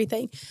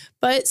everything.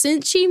 But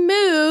since she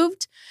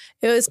moved,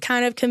 it was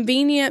kind of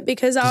convenient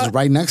because it's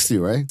right next to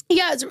you, right?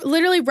 Yeah, it's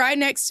literally right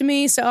next to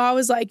me. So I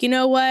was like, you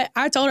know what?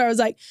 I told her, I was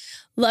like,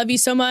 love you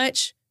so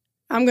much.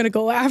 I'm going to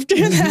go after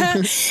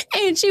that.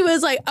 And she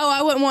was like, oh,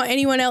 I wouldn't want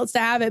anyone else to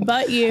have it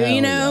but you,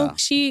 you know? Yeah.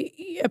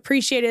 She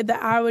appreciated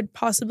that I would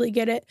possibly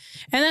get it.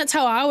 And that's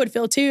how I would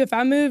feel too. If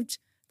I moved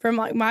from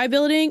like my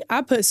building,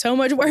 I put so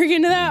much work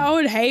into that. I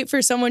would hate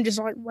for someone just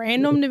like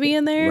random to be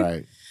in there.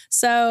 Right.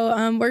 So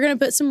we're going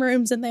to put some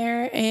rooms in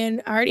there.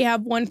 And I already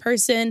have one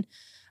person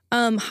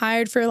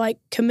hired for like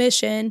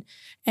commission.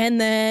 And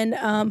then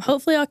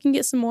hopefully I can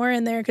get some more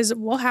in there because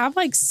we'll have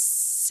like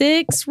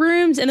 6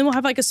 rooms and then we'll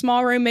have like a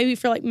small room maybe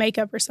for like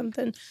makeup or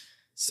something.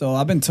 So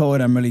I've been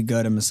told I'm really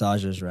good at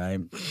massages, right?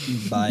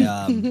 By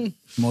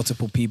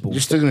multiple people.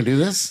 You're still gonna do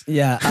this?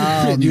 Yeah.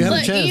 You had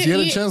a chance. You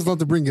had a chance not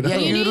to bring it up. Yeah,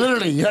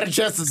 you had a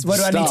chance to What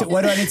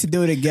do I need to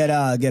do to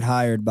get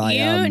hired by?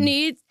 You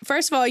need,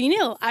 first of all, you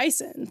need a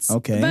license.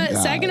 Okay. But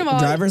second of all,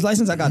 driver's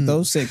license. I got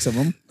those 6 of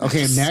them.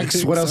 Okay,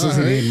 next. What else does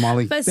he need,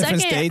 Molly? But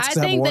Different second, states I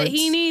have think that awards.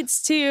 he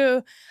needs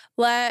to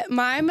let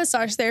my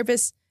massage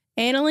therapist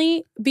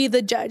Annalie be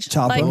the judge.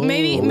 Chopper. Like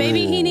maybe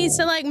he needs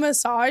to like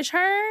massage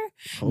her,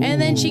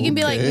 and then she can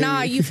be like,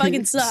 "Nah, you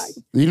fucking suck."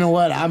 You know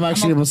what? I'm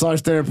actually a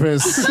massage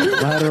therapist.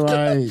 How do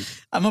I?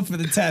 I'm up for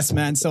the test,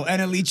 man. So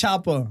Annalie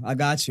Chopper, I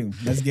got you.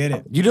 Let's get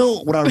it. You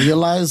know what I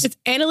realized? It's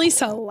Annalie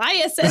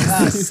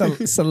Psoriasis.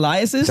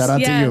 Psoriasis. Shout out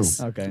Yes.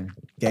 to you. Okay.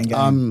 Gang. You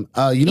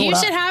know You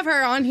what? should have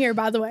her on here,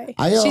 by the way.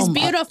 She's I-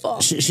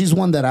 beautiful. she's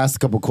one that asked a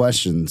couple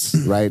questions,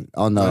 right?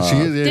 On the She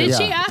is, yeah. Did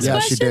she ask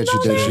questions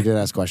on there? She did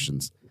ask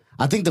questions.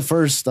 I think the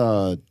first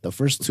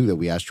 2 that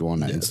we asked you on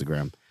that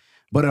Instagram.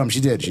 But she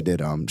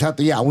did. I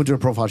went to her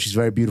profile. She's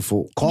very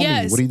beautiful. Call me.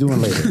 Yes. What are you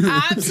doing later?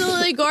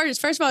 Absolutely gorgeous.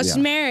 First of all, she's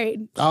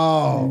married.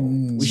 Oh,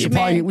 we should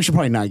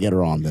probably not get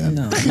her on then.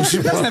 No. That's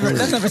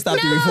never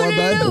stopped you before,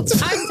 bud.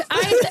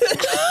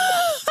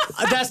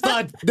 That's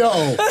not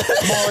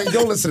Molly.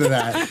 Don't listen to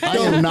that. I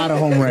am not a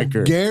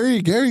homewrecker.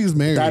 Gary's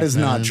married. That is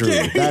not true.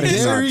 That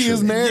is not Gary true.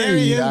 is married.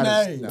 Gary is That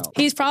married. no.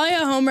 He's probably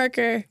a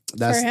homewrecker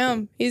for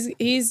him.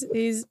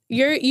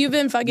 You've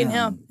been fucking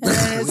him. And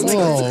then it's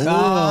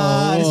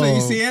like, So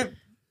you see it?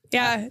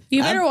 yeah,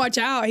 you better watch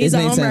out. He's It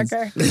a made sense.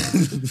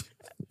 homewrecker.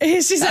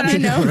 She said, I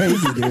know.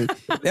 Crazy, dude.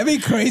 That'd be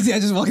crazy. I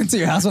just walk into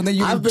your house one day,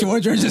 you and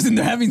George are just in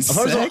there having sex.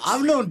 First of all,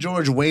 I've known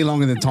George way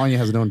longer than Tanya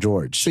has known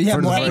George. So you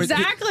have more,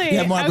 exactly. You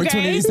have more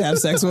opportunities to have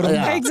sex with him.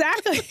 Yeah.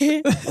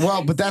 Exactly.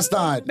 Well, but that's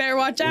not. Better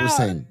watch what we're out.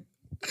 saying.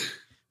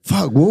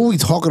 Fuck, what were we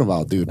talking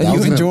about, dude? That You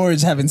was and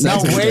George having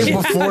sex. No, way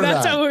Yeah, before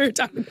that's that. what we were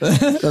talking about.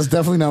 That's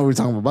definitely not what we're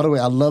talking about. By the way,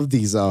 I love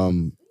these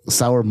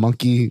sour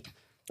monkey.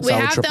 We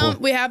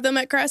have them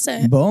at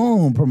Crescent.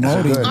 Boom,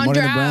 promoting. Good. On promoting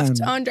the draft.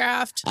 brand. On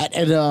draft.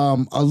 And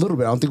a little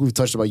bit. I don't think we've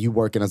touched about you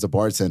working as a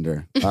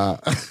bartender.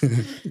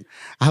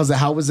 How's it?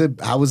 How was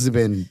it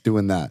been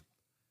doing that?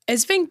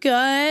 It's been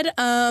good.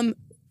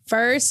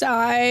 First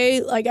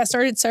I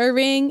started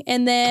serving,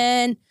 and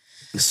then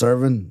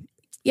Serving.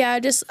 yeah,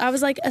 I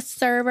was like a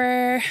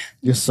server.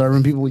 You're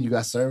serving people. You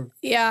got served.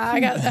 Yeah,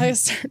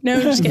 no,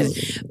 I'm just kidding.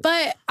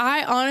 But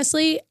I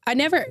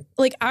never,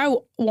 I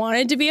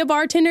wanted to be a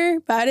bartender,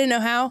 but I didn't know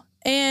how.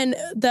 And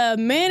the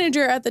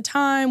manager at the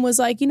time was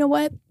like, you know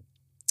what?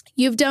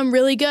 You've done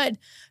really good.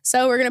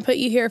 So we're going to put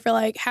you here for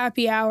like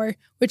happy hour,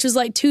 which was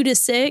like 2 to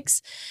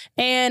 6.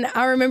 And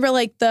I remember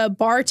like the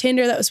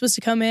bartender that was supposed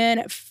to come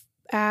in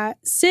at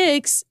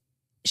 6,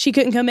 she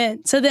couldn't come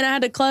in. So then I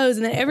had to close.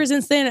 And then ever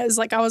since then, it was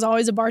like I was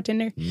always a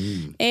bartender.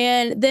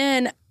 And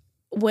then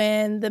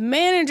when the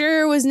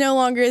manager was no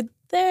longer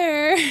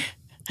there.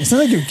 It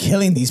sounds like you're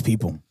killing these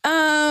people.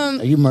 Are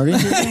you murdering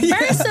people?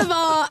 First of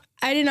all,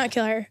 I did not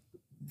kill her.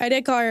 I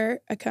did call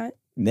her a cunt.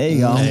 There you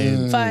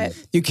go. But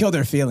You killed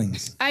their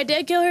feelings. I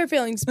did kill her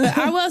feelings. But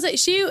I will say,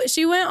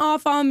 she went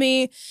off on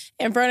me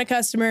in front of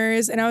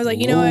customers. And I was like,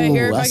 you know what?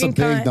 You're a that's fucking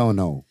a big cunt.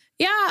 no.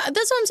 Yeah,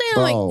 that's what I'm saying.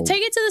 Bro. Like,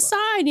 take it to the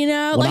side, you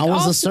know? When like, I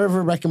was a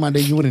server back in my day,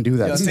 you wouldn't do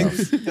that stuff.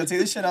 Take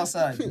this shit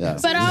outside. Yeah.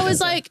 But I was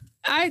like,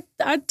 I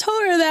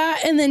told her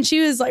that, and then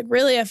she was like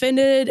really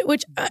offended,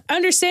 which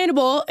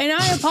understandable. And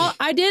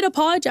I did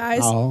apologize.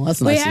 Oh, that's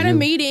We nice had of a you.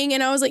 meeting,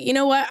 and I was like, you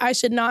know what? I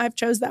should not have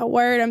chose that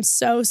word. I'm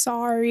so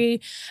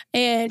sorry.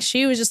 And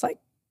she was just like,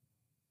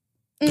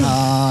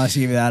 Oh, she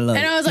gave me that look.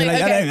 And I was You're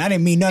like, okay. I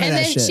didn't mean none and of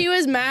that then shit. she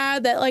was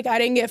mad that like I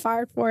didn't get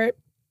fired for it,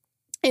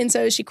 and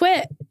so she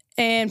quit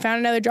and found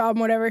another job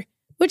and whatever,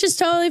 which is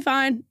totally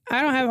fine.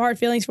 I don't have hard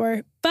feelings for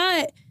her,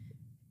 but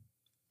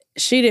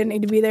she didn't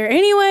need to be there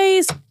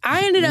anyways.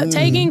 I ended up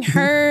taking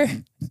her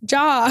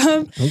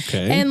job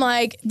and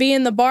like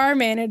being the bar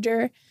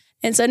manager.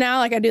 And so now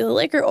like I do the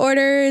liquor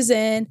orders,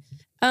 and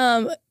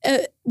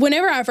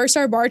whenever I first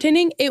started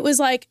bartending, it was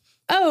like,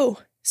 oh,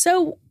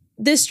 so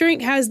this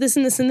drink has this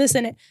and this and this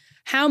in it.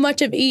 How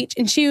much of each?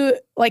 And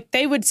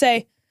they would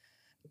say,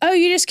 oh,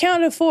 you just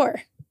counted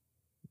 4.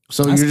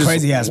 So That's you're just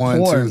crazy ass 1,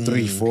 poor. 2,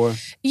 3, 4.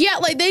 Yeah,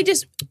 like they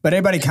just, But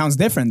everybody counts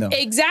different though.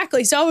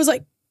 exactly. So I was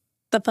like,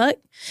 the fuck?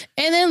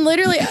 And then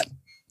literally, Hey,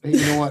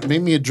 you know what?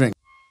 Make me a drink.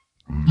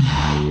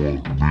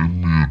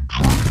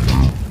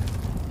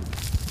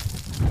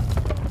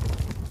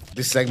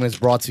 This segment is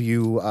brought to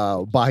you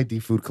by the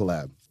Food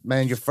Collab.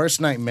 Man, your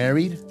first night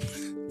married,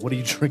 what are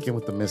you drinking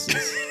with the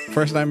missus?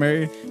 First night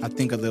married, I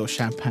think a little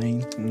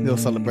champagne, little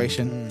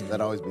celebration.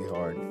 That'd always be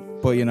hard.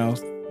 But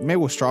maybe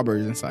with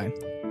strawberries inside.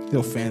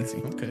 Little fancy.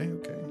 Okay.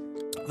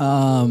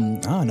 I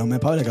don't know, man.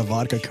 Probably like a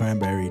vodka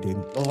cranberry, dude.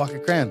 Oh, vodka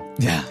cran.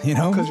 Yeah, you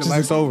know? Because your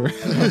life's over.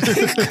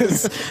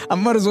 Because I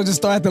might as well just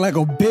start acting like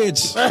a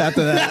bitch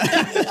after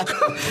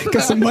that.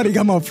 Because somebody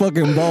got my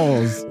fucking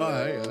balls. All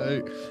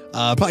right.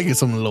 Probably get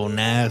something a little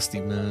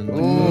nasty,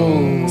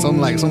 man.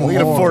 Something like some. We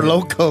get a Four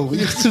Loko. We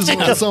just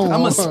want some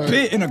I'm hard. gonna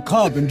spit in a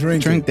cup and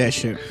drink Drink that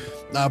shit.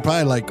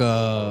 Probably like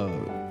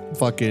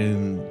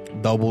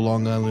fucking double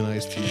Long Island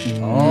iced tea.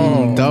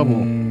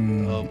 Double.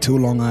 2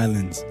 Long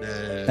Islands.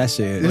 That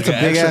shit. It's a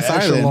big ass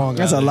island.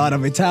 That's a lot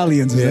of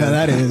Italians. Yeah,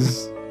 that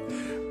is.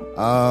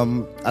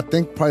 I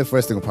think probably the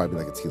first thing will probably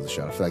be like a tequila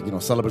shot. I feel like,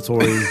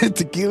 celebratory.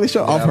 Tequila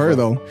shot off her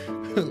though.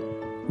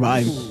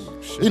 Right.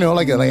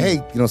 Like hey,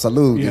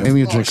 salud. Yeah.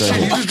 Maybe a drink right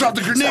here. just dropped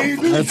the grenade.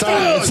 It's all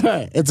right. It's all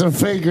right. It's a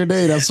fake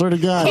grenade. I swear to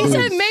God. he dude.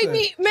 said,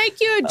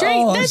 make you a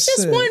drink. Oh, That's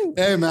just shit. one.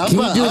 Hey man, I was Can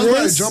you about do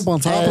to this? jump on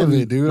top of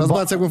it, dude. I was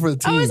about to take one for the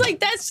team. I was like,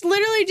 that's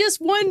literally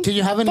just one. Do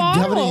you have any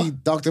bottle.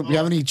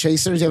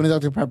 chasers? Do you have any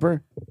Dr.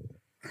 Pepper?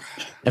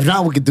 If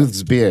not, we could do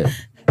this beer.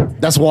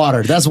 That's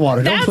water. Don't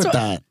That's put what-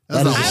 that.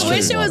 That's That not is I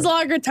wish straight it was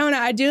water. Lagratona.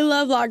 I do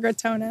love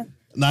Lagratona.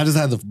 No, I just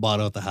had the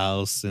bottle at the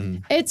house,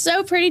 and It's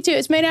so pretty too.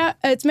 It's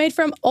made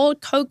from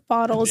old Coke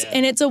bottles,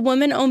 and it's a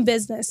woman-owned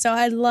business, so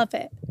I love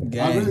it.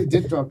 I really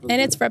did drop And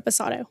it's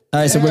Reposado. All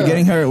right, so we're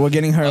getting her. We're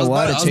getting her I was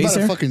what? about A to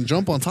chaser. fucking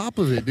jump on top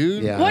of it,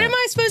 dude. Yeah. What am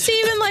I supposed to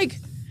even like?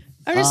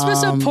 I'm just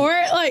supposed to pour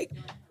it like.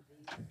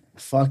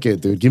 Fuck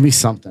it, dude. Give me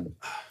something.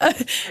 I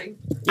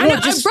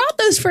brought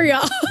those for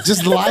y'all.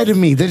 Just lie to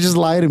me. They just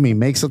lie to me.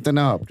 Make something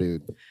up,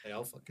 dude. Hey,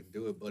 I'll fucking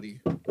do it, buddy.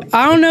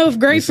 I don't know if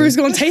grapefruit's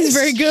gonna taste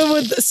very good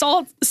with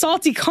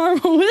salty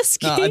caramel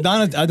whiskey.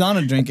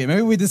 Adana drink it.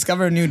 Maybe we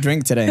discover a new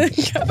drink today.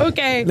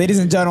 Okay. Ladies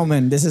and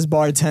gentlemen, this is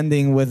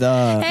bartending with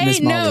Hey,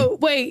 Miss Mollie. no,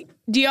 wait.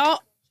 Do y'all?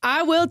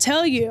 I will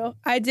tell you.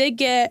 I did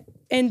get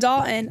in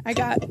Dalton. I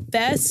got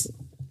best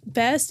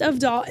of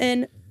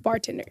Dalton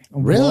bartender.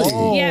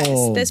 Really? Yes,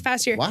 this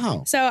past year.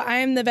 Wow. So I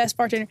am the best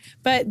bartender.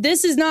 But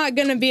this is not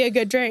going to be a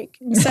good drink.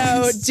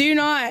 So do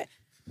not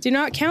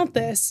count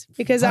this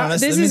because Let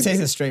this me is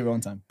taste it straight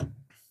one time.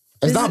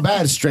 It's not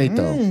bad straight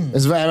though.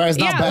 It's not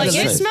bad. like it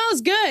straight.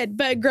 smells good,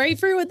 but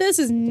grapefruit with this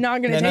is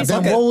not going to taste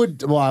Then good. what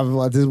would?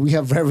 Well, we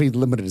have very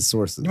limited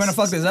sources. You want to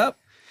fuck this up?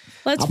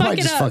 Let's I'll fuck probably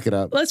it just up. fuck it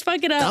up. Let's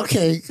fuck it up.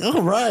 Okay.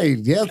 All right.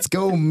 Yeah, let's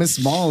go,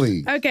 Miss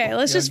Mollie. Okay,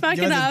 let's just fuck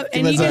give it us a- up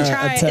give and you us can a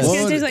try it. test. It's What going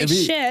to would-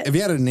 taste like shit. If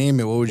you had to name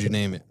it, what would you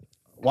name it?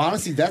 Well,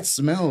 honestly, that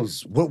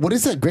smells. What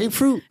is that?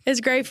 Grapefruit? It's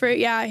grapefruit.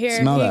 Yeah, here.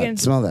 Smell you that. can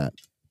Smell that.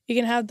 you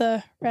can have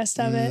the rest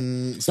of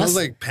it. Smells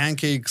like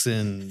pancakes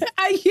and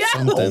Yeah.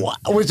 something.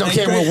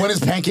 Okay, well, when has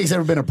pancakes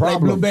ever been a Like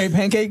problem? blueberry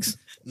pancakes?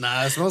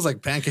 Nah, it smells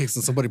like pancakes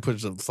and somebody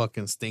puts a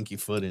fucking stinky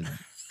foot in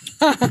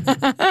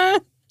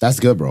it. That's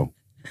good, bro.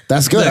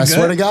 That's good. that I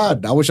swear good? to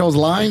God. I wish I was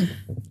lying.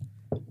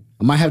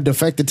 I might have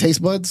defected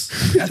taste buds.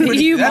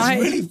 You That's might.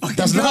 really fucking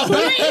That's not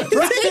good. bad.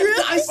 Right?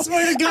 I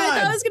swear to I thought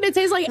it God. was gonna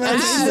taste like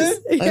ass.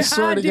 I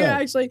swear to do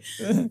God. actually.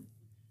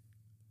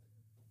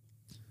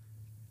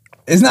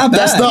 It's not bad.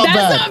 That's not That's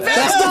bad. not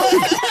bad.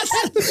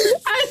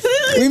 I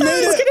literally We thought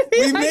made it was gonna be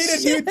we like made a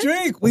new shit.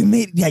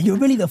 drink. You're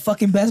really the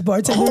fucking best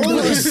bartender.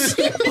 Holy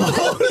shit.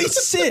 Holy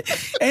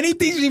shit.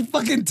 Anything she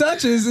fucking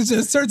touches, it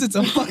just turns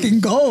into fucking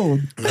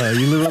gold. You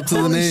live up to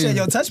the Holy name. shit,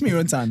 yo, touch me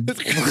one time.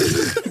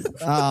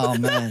 Oh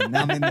man,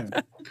 now I'm in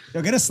there.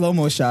 Yo, get a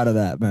slow-mo shot of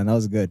that, man. That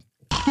was good.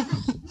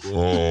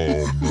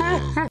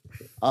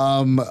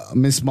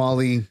 Miss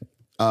Mollie,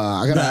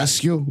 I gotta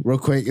ask you real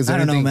quick. Is there I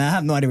don't know, anything? man. I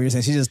have no idea what you're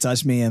saying. She just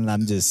touched me and I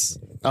just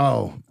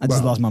Oh,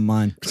 lost my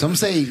mind. Some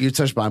say you're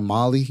touched by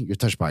Molly. You're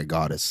touched by a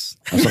goddess.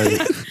 That's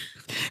what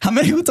How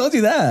many people told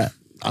you that?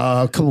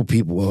 a couple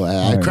people.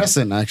 right.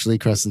 Crescent actually.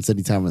 Crescent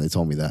City Tavern. They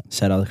told me that.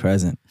 Shout out to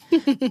Crescent.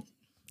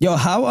 Yo,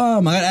 how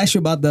I gotta ask you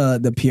about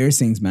the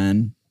piercings,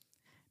 man.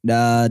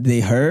 They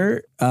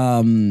hurt.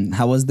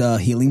 How was the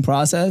healing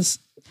process?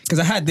 Because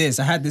I had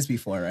this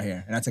before right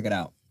here, and I took it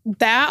out.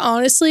 That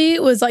honestly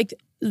was like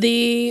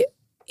the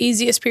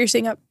easiest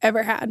piercing I've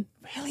ever had.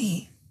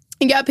 Really?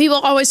 Yeah, people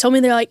always told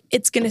me they're like,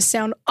 it's gonna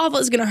sound awful,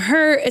 it's gonna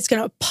hurt, it's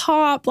gonna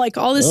pop, like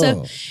all this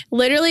Oh. stuff.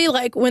 Literally,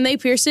 like when they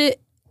pierce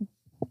it,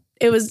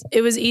 it was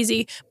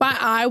easy. My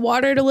eye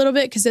watered a little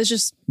bit because it's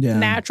just Yeah.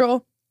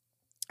 natural.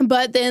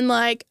 But then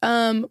like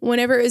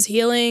whenever it was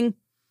healing,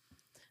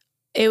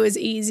 it was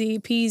easy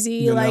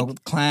peasy. The like little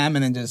clam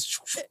and then just.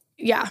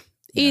 yeah,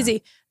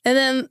 easy. And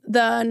then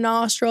the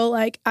nostril,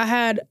 like I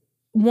had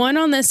one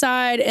on this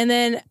side, and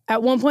then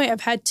at one point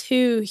I've had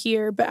two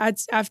here, but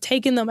I've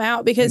taken them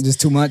out because Just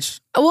too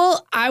much.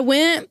 well, I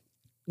went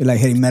You're like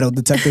hitting metal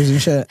detectors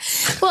and shit.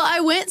 well,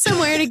 I went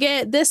somewhere to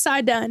get this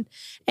side done,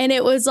 and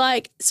it was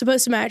like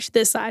supposed to match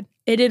this side.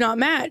 It did not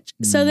match.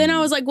 So then I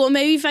was like, well,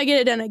 maybe if I get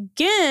it done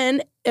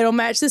again, it'll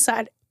match this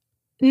side.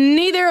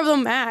 Neither of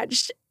them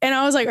matched. And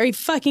I was like, are you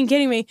fucking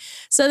kidding me?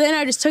 So then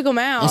I just took them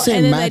out. I say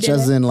and then match they did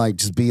as it. in like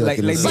just be like, Like-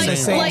 in the like same the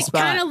same like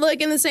spot. kind of look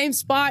in the same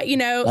spot, you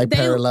know. Like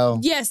parallel?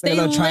 Yes, Like a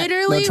they little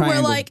literally little were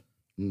triangle. like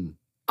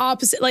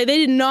opposite. Like they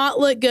did not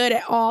look good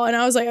at all. And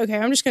I was like, okay,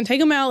 I'm just gonna take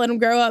them out, let them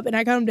grow up, and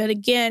I got them done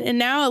again. And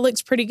now it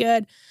looks pretty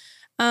good.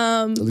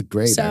 They look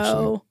great So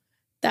actually.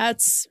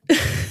 that's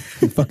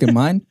You fucking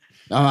mind?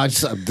 I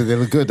just they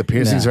look good. The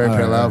piercing's Yeah, very all right,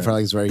 parallel. all I right. feel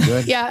like it's very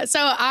good. yeah. So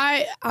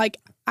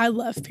I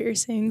love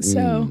piercings.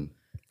 So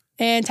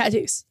and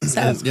tattoos.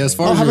 So Yeah, as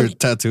far as your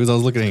tattoos, I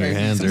was looking at your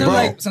hands there.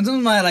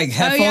 Sometimes my like oh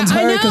yeah, headphones I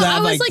hurt know. because I I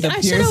have was like like, the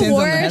I should have piercings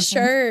wore on the a headphones.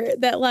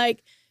 shirt that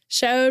like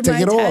showed Take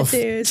my it off.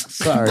 tattoos.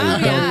 Sorry. Oh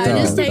yeah, Don't,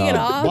 just take it don't.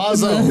 off.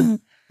 Bazo,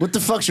 what the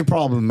fuck's your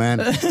problem, man?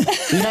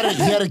 He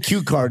had a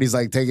cue card. He's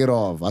like, take it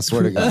off. I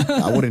swear to God,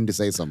 I wouldn't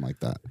say something like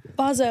that.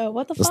 Bazo,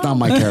 what the That's fuck? not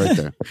my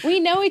character. We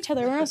know each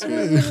other. We're not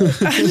supposed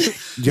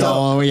to.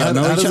 Y'all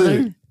know how each does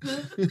other?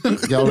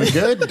 Y'all are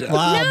good?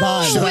 Wow,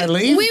 bye. Should I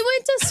leave? We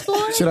went to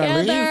school Should I leave?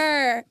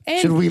 together. And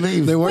Should we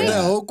leave? They worked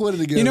at Oakwood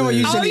together. You know what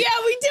you oh should- yeah,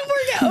 we did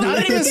work out. I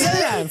didn't even say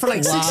that for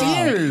like 6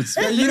 years.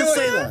 You know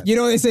what? You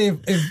know what they say?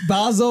 If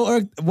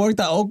Basil worked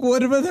at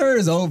Oakwood with her,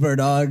 it's over,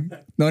 dog.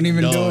 Don't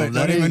even do it.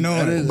 Don't even know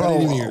it, Bro,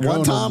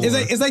 one time-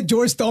 It's like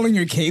George stealing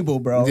your cable,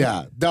 bro.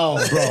 Yeah,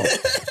 no, bro.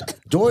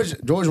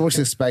 George works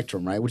at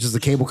Spectrum, right? Which is the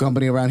cable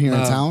company around here in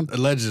town.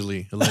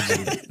 Allegedly.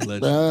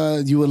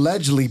 You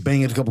allegedly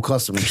banged a couple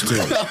customers too.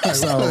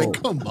 So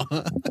Come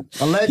on.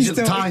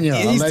 allegedly, Tanya,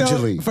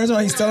 allegedly. First of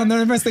all, he's still under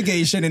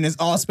investigation, and it's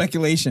all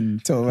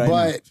speculation till right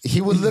now. But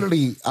he would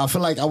literally, I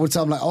feel like I would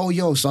tell him like, oh,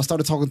 yo, so I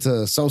started talking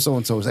to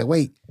so-and-so. He's like,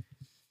 wait,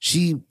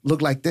 she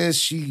looked like this.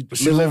 She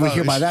live over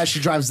here by that. She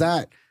drives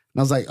that. And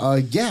I was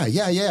like, yeah.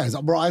 He's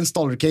like, bro, I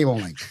installed her cable.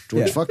 I'm like,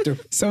 George Yeah. fucked her.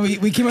 So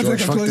we came up to the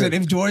George conclusion: fucked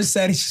her. if George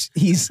said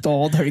he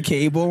stalled her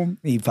cable,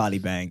 he probably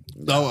banged.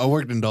 No, I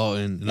worked in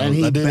Dalton. And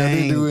he I didn't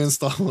banged. do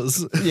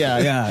installs.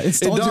 Yeah. It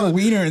stalled your Dawn-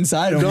 wiener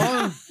inside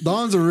him.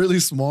 Dawn's a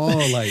really small,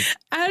 like,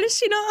 How does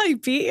she not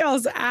like beat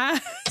y'all's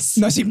ass?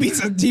 No, she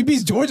beats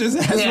George's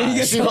ass when he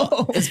gets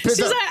home. It's She's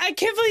like, I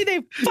can't believe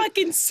they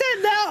fucking said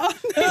that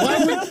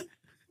on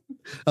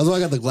That's why I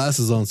got the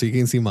glasses on so you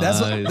can't see my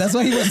eyes. That's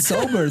why he went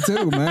sober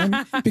too,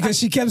 man. Because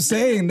she kept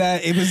saying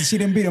that she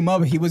didn't beat him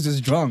up, he was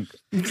just drunk.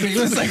 So he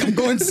was like, I'm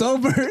going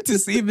sober to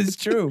see if it's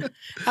true.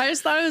 I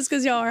just thought it was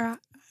because y'all are.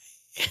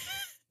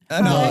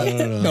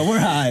 No, we're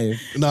high.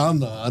 No, I'm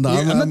not. No,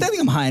 I'm not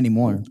think I'm high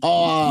anymore.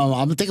 Oh,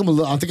 I think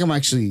I'm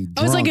actually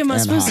I was like, am I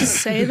supposed high. to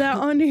say that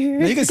on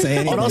here? You can say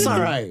it. Oh, that's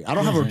all right. I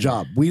don't have a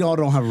job. We all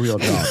don't have a real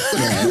job.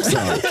 Yeah, so.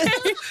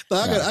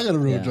 I got a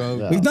real job.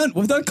 Yeah.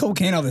 We've done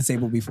cocaine on the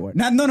table before.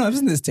 No, it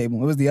wasn't this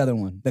table. It was the other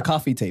one, the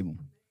coffee table.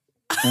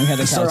 And we had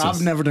the Sir, couches.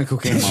 I've never done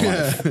cocaine in my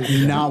life.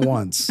 Not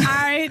once. All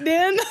right,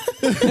 then.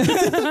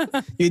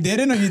 You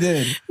didn't or you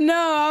did? No,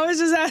 I was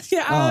just asking.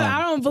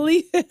 I don't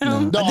believe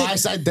him. No, I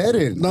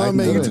didn't. No, I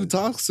man, you're didn't. too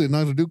toxic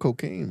not to do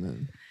cocaine,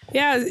 man.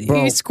 Yeah,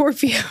 Bro. he's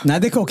Scorpio. No, I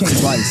did cocaine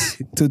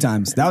twice, 2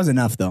 times. That was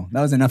enough, though.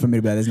 That was enough for me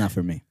to be like, that's not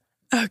for me.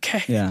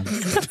 Okay. Yeah.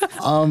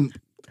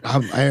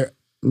 I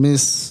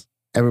miss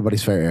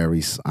everybody's fair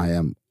Aries. I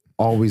am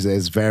always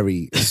as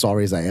very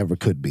sorry as I ever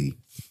could be.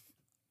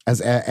 As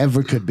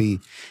ever could be.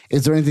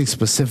 Is there anything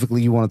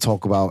specifically you want to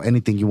talk about?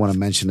 Anything you want to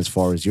mention as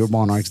far as your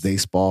Monarchs Day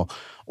Spa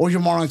or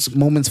your Monarchs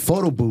Moments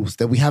photo booth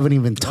that we haven't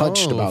even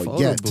touched about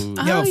yet? You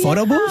have a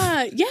photo booth?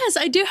 Yes,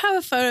 I do have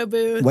a photo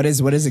booth. What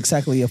is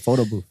exactly a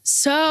photo booth?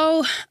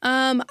 So,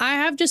 I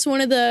have just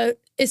one of the.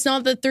 It's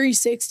not the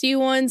 360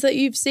 ones that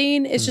you've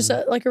seen. It's just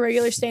like a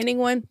regular standing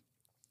one.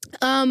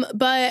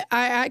 But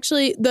I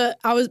actually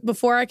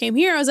before I came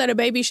here, I was at a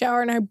baby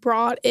shower and I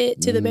brought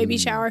it to the baby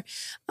shower.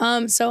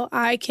 So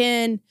I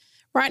can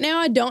right now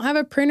I don't have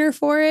a printer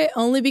for it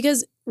only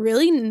because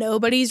really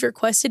nobody's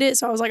requested it.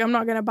 So I was like, I'm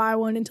not gonna buy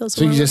one until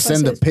someone. So you just send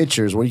the requests it.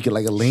 pictures where you get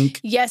like a link?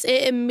 Yes,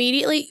 it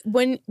immediately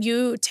when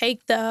you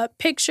take the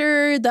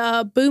picture,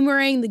 the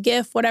boomerang, the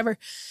GIF, whatever.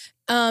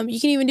 You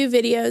can even do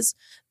videos,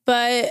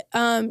 but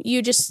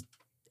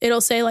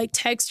it'll say like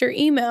text or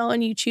email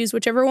and you choose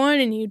whichever one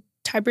and you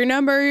type your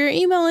number or your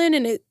email in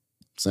and it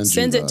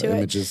sends it to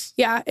images.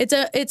 it. Yeah,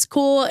 it's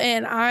cool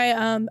and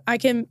I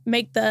can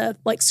make the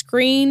like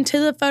screen to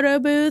the photo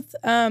booth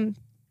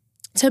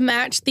to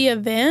match the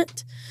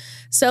event.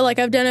 So like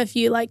I've done a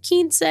few like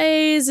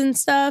quinces and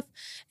stuff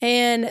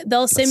and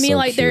they'll send That's me so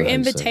like their cute,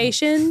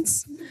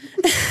 invitations.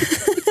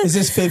 It's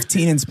just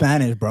 15 in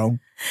Spanish, bro.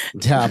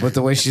 Yeah, but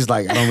the way she's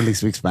like, I don't really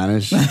speak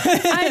Spanish.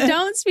 I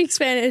don't speak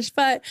Spanish,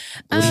 but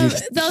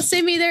they'll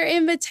send me their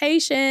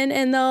invitation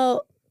and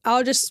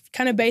I'll just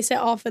kind of base it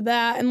off of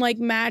that and like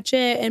match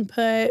it and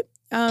put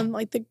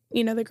like the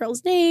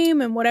girl's name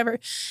and whatever.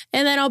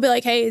 And then I'll be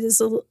like, hey,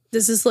 does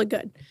this look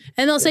good?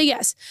 And they'll say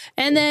yes.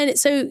 And then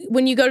so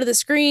when you go to the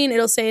screen,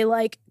 it'll say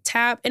like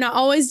tap. And I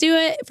always do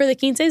it for the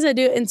quinces, I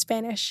do it in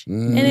Spanish.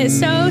 And it's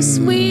so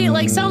sweet.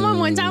 Like someone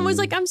one time was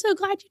like, I'm so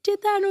glad you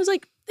did that. And I was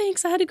like,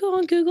 thanks. I had to go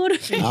on Google to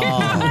figure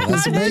out.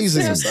 That's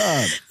amazing. What's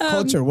up?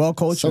 Culture, well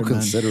cultured, So man.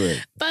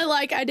 considerate. But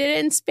like I did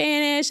it in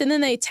Spanish and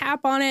then they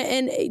tap on it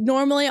and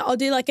normally I'll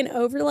do like an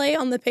overlay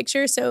on the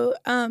picture. So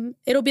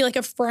it'll be like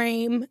a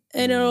frame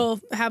and it'll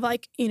have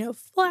like,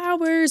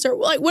 flowers or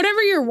like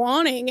whatever you're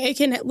wanting. It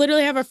can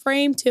literally have a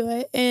frame to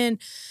it. And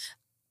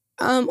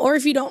or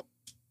if you don't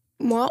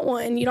want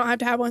one, you don't have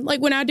to have one.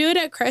 Like when I do it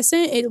at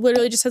Crescent, it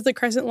literally just has the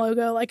Crescent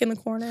logo like in the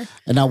corner.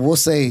 And I will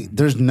say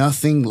there's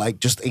nothing like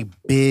just a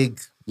big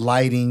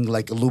lighting,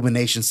 like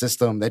illumination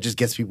system that just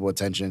gets people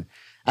attention.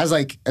 As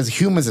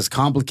humans, as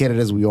complicated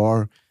as we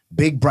are,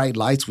 big bright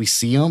lights, we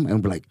see them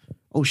and we're like,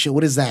 oh shit,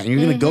 what is that? And you're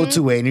going to go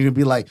to it and you're going to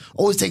be like,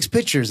 oh, it takes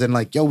pictures. And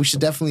like, yo, we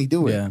should definitely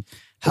do it. Yeah.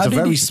 It's a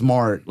very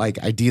smart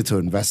idea to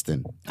invest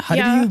in. How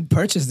did you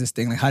purchase this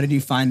thing? Like, how did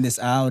you find this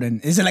out?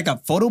 And is it like a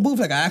photo booth,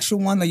 like an actual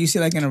one that you see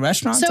like in a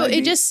restaurant? So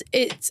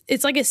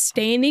it's like a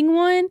standing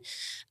one.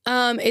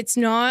 It's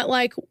not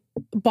like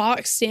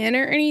boxed in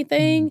or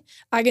anything.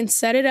 I can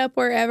set it up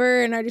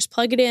wherever and I just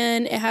plug it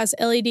in. It has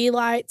LED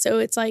light. So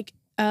it's like,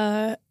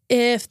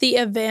 if the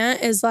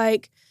event is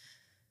like,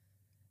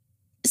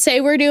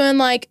 say we're doing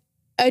like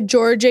a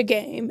Georgia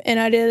game and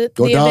I did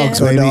Go the Dogs,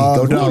 event. baby.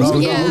 Go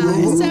Dogs. Yeah.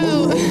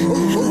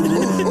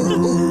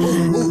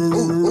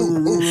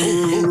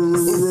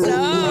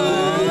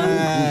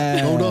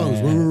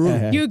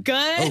 You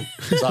good?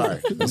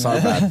 Sorry. That's our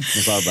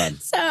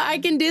bad. So I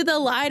can do the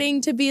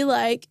lighting to be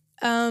like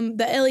the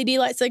LED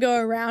lights that go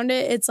around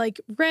it. It's like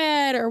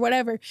red or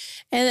whatever.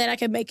 And then I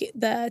can make it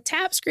the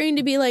tap screen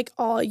to be like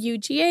all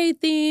UGA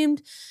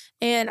themed.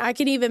 And I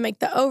can even make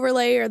the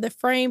overlay or the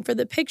frame for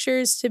the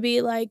pictures to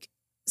be like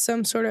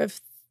some sort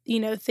of,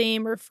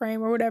 theme or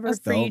frame or whatever. That's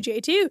for dope.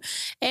 UGA too.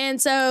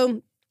 And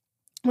so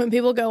when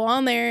people go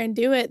on there and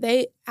do it,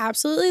 they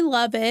absolutely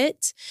love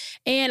it.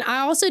 And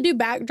I also do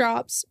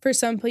backdrops for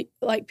some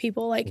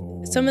people. Like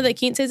some of the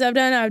quinces I've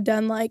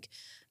done like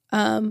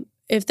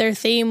if their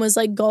theme was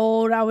like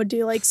gold, I would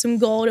do like some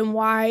gold and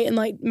white and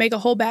like make a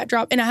whole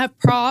backdrop. And I have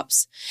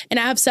props and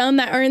I have some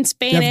that are in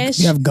Spanish.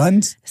 You have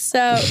guns?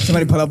 So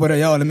somebody pull up with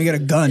let me get a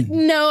gun.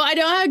 No, I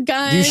don't have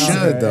guns. You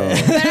should though.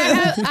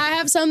 But I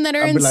have some that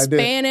are in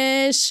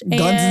Spanish.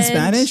 Guns in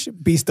Spanish?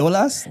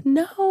 Pistolas?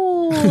 No.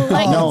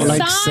 Like no, like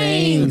signs.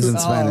 sayings in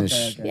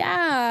Spanish. Okay.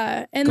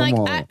 Yeah. And like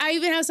I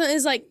even have something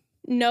that's like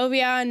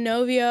novia and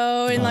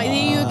novio, and like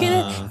you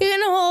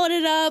can hold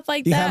it up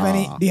like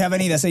that. Do you have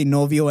any that say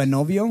novio and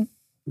novio?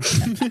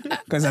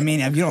 Because I mean,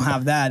 if you don't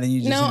have that, then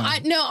you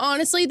just no.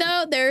 Honestly,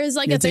 though, there is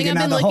like you're a thing I've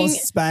been the looking. Whole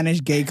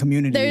Spanish gay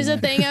community. There's a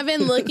thing I've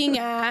been looking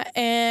at,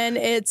 and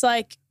it's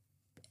like,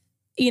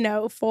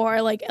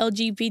 for like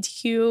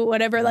LGBTQ,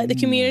 whatever, like the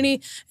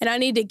community, and I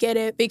need to get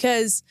it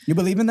because you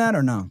believe in that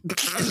or no?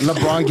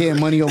 LeBron getting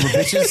money over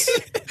bitches.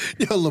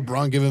 Yo,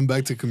 LeBron giving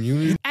back to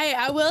community. Hey,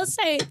 I will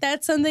say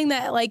that's something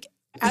that like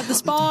at the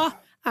spa.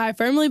 I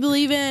firmly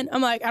believe in.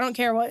 I'm like, I don't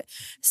care what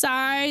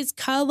size,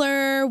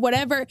 color,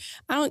 whatever.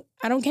 I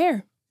don't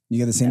care. You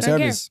get the same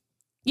service.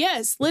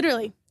 Yes,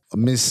 literally.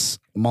 Miss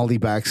Mollie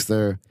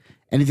Baxter,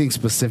 anything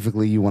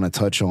specifically you want to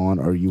touch on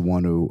or you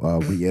want to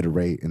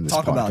reiterate in this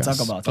podcast? Talk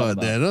about.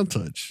 Don't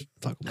touch.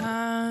 Talk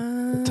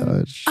about.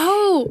 Touch.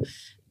 Oh,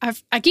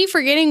 I keep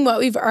forgetting what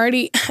we've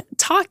already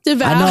talked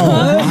about.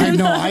 I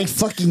know. I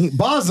fucking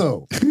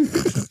Bozo.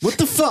 What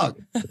the fuck?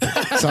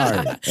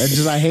 Sorry.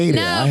 I hate it.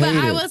 No, but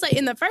I was like,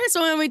 in the first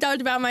one, we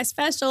talked about my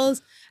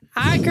specials.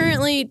 I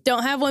currently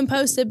don't have one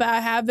posted, but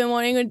I have been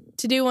wanting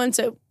to do one.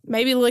 So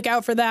maybe look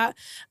out for that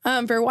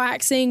for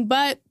waxing.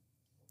 But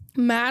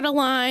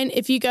Madeline,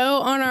 if you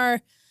go on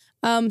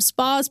our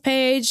spas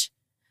page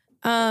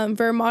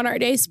for Monarch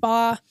Day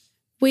Spa,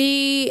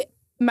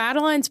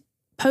 Madeline's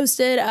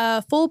posted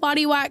a full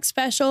body wax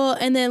special,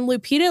 and then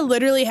Lupita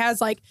literally has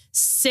like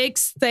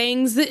 6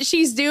 things that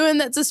she's doing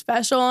that's a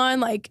special on.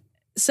 Like,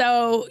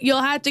 so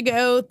you'll have to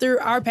go through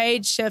our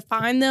page to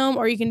find them,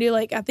 or you can do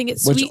like, I think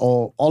it's which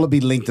all will be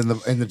linked in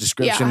the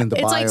description in the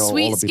bio. It's like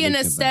Sweet Skin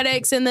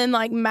Aesthetics, and then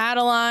like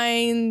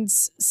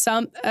Madeline's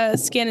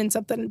skin and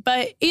something.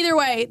 But either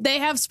way, they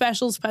have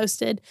specials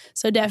posted,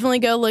 so definitely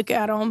go look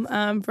at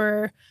them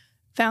for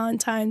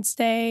Valentine's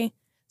Day,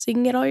 so you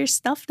can get all your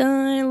stuff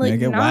done. Look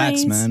get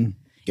nice. waxed, man.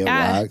 Get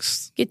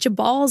waxed. Get your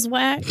balls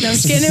waxed. No, I'm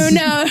just kidding.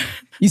 No.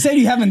 You said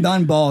you haven't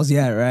done balls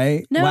yet,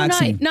 right? No,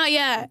 waxing. not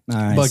yet. All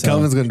right, But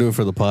Kelvin's gonna do it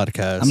for the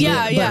podcast.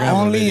 Yeah.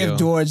 Only if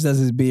George does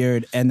his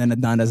beard and then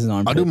Adon does his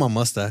armpit. I'll do my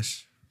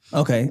mustache.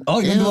 Okay. Oh,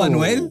 you gonna do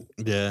Anuel?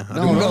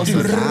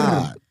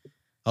 Yeah.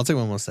 I'll take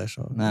my mustache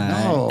off.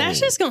 No. That's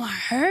just gonna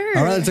hurt.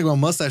 I'd rather take my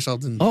mustache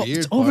off than the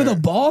beard over part.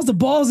 the balls. The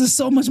balls is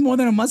so much more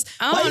than a mustache.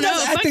 I don't know.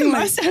 Fucking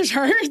mustache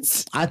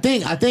hurts. I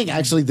think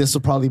actually this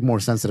will probably be more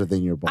sensitive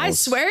than your balls. I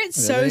swear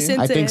it's so Really?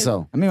 sensitive. I think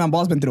so. I mean, my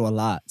balls been through a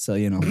lot, so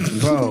you know.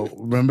 Bro,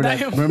 remember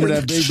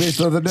that big bitch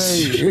the other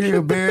day?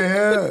 Yeah,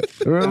 man.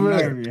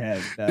 Remember?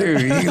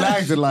 Dude, he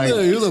liked it like.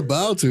 Yeah, he was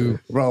about to.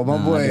 Bro, my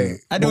boy.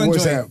 I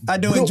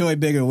do enjoy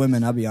bigger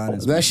women. I'll be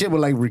honest. That shit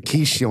was like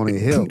Rikishi on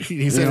his hip.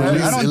 He said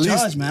I don't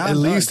judge, man. At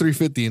least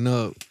 350 and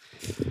up.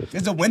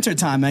 It's the winter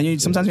time, man.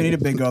 Sometimes you need a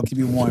big girl to keep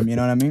you warm. You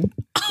know what I mean?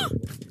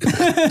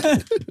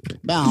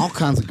 Man, all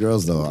kinds of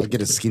girls though. I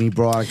get a skinny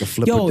broad, I can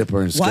flip her, dip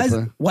her, and skip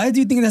her. Why do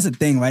you think that's a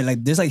thing, right?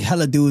 Like, there's like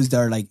hella dudes that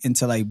are like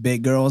into like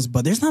big girls,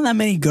 but there's not that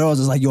many girls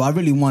that's like, yo, I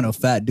really want a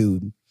fat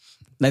dude.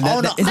 Like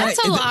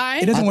that's a lie.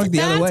 It doesn't work the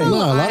other way. That's a No, a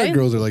lot lie. of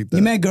girls are like that.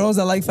 You met girls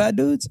that like fat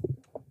dudes?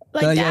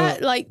 Like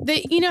that, like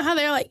they, you know how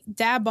they're like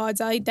dad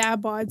bods. I like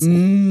dad bods.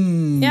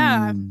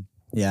 Yeah.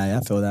 Yeah,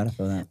 I feel that. I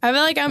feel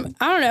like I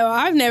don't know.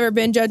 I've never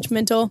been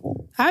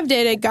judgmental. I've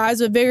dated guys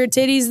with bigger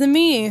titties than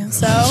me.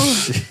 So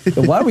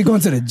why are we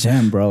going to the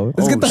gym, bro?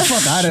 Let's get the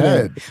fuck out of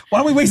there. Why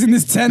are we wasting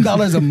this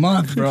 $10 a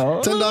month,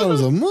 bro?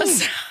 $10 a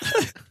month.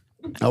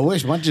 I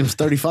wish my gym's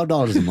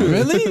 $35 a month.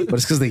 Really? But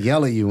it's because they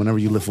yell at you whenever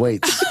you lift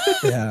weights.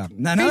 Yeah.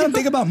 Now that I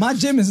think about, my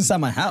gym is inside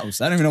my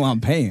house. I don't even know what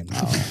I'm paying.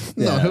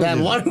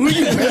 What were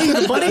you paying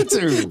the money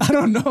to? I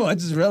don't know. I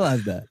just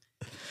realized that.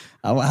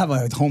 I have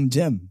a home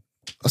gym.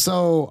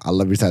 So I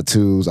love your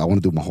tattoos. I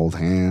want to do my whole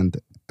hand,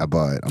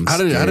 but I'm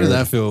scared. How did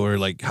that feel? Or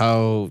like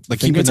how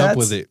keeping up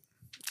with it?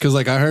 Because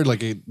like I heard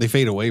like they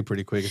fade away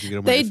pretty quick if you get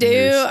them. They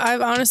do.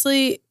 I've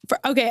honestly,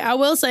 I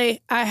will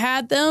say I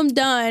had them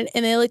done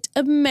and they looked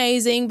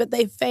amazing, but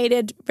they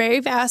faded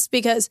very fast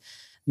because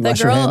you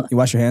wash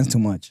your hands too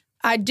much.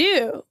 I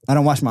do. I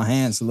don't wash my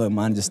hands, so look,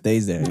 mine just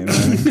stays there. You know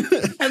what I mean?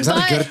 Is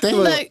that a good thing?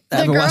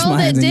 The girl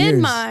that did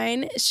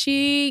mine,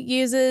 she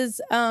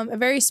uses a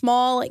very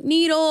small like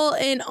needle,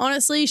 and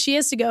honestly, she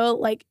has to go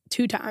like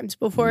 2 times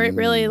before it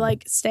really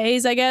like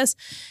stays, I guess.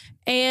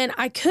 And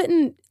I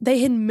couldn't. They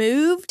had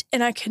moved,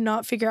 and I could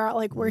not figure out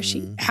like where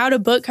how to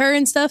book her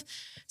and stuff.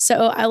 So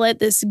I let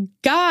this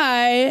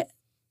guy.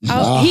 He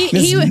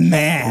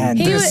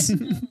was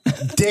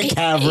dick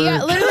haver.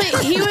 Yeah,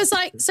 literally, he was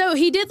like, so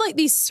he did like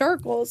these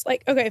circles.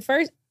 Like, okay,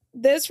 first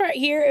this right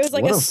here, it was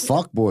like what a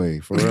fuck boy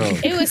for real.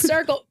 It was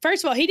circle.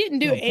 First of all, he didn't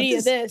do any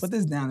of this. Put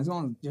this down. It's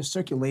on your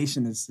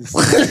circulation is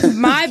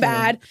my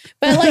bad.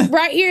 But like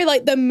right here,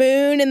 like the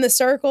moon and the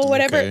circle,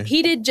 whatever. Okay.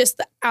 He did just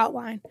the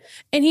outline,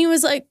 and he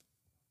was like,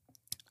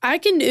 I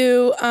can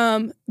do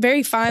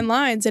very fine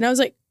lines, and I was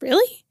like,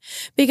 really?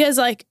 Because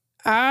like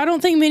I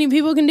don't think many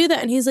people can do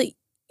that, and he's like,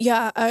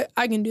 yeah,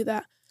 I can do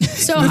that.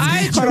 So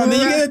Hold on,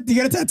 you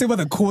get a tattoo by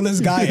the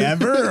coolest guy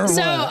ever? Or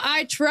so what?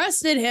 I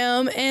trusted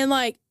him, and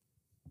like,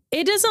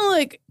 it doesn't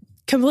look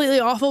completely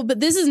awful, but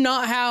this is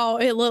not how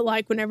it looked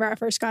like whenever I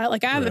first got it.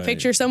 Like I have a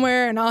picture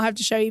somewhere and I'll have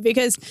to show you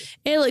because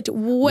it looked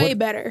way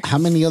better. How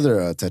many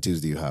other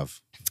tattoos do you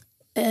have?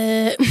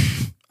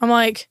 I'm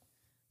like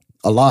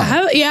a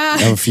lot. You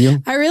have a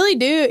few? I really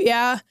do.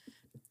 Yeah.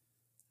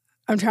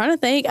 I'm trying to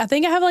think. I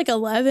think I have like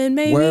 11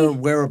 maybe.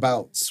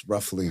 Whereabouts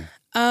roughly?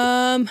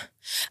 I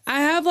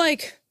have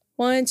like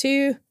 1,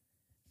 2,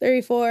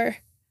 3, 4,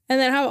 and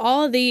then I have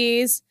all of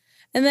these.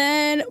 And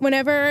then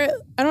whenever,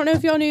 I don't know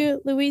if y'all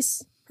knew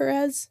Luis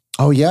Perez.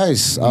 Oh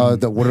yes,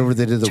 whatever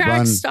they did the track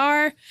run.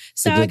 Star.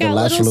 So I got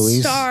little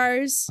Luis.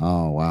 stars.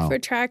 Oh wow. For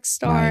track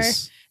star.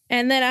 Nice.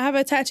 And then I have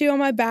a tattoo on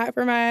my back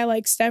for my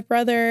like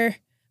stepbrother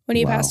when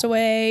he passed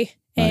away.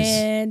 Nice.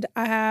 And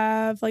I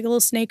have like a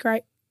little snake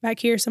right back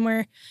here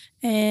somewhere.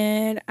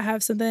 And I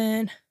have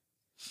something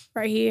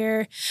right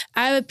here.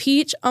 I have a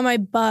peach on my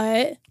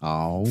butt.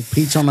 Oh,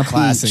 peach on the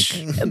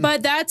classic.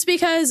 But that's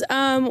because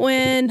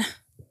when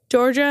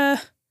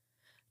Georgia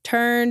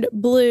turned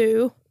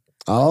blue,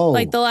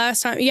 like the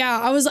last time,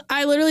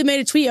 I literally made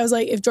a tweet. I was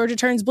like, if Georgia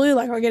turns blue,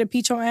 like I'll get a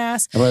peach on my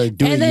ass. Like,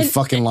 dude, you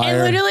fucking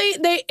liar. And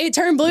literally, it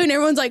turned blue, and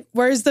everyone's like,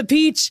 "Where's the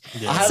peach?"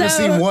 Yeah. I haven't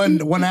seen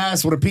one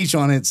ass with a peach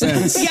on it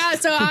since. Yeah,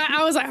 so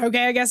I was like,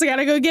 okay, I guess I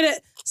gotta go get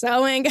it. So I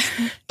went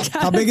and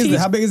got How big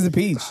is the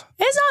peach?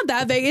 It's not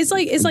that big. It's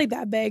like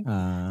that big.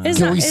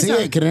 Can we see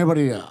it? Can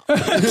everybody?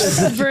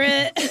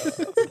 Brit.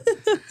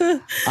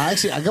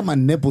 I got my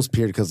nipples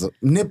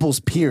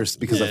pierced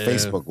because of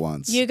Facebook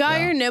once. You got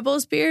your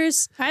nipples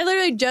pierced? I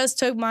literally just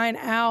took mine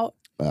out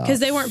because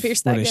they weren't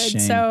pierced that good.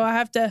 Shame. So I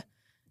have to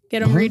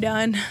get them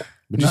redone.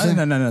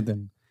 No,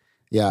 nothing.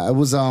 Yeah, it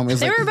was.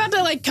 They were about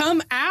to like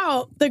come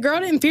out. The girl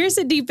didn't pierce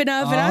it deep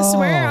enough, and I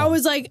swear I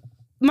was like,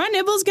 my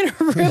nipple's gonna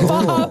rip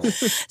off.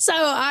 So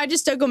I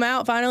just took them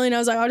out finally, and I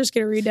was like, I'll just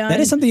get it redone. That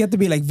is something you have to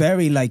be like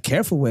very like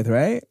careful with,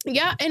 right?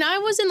 Yeah, and I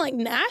was in like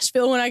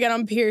Nashville when I got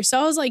on pierced, so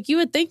I was like, you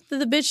would think that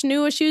the bitch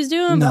knew what she was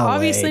doing, but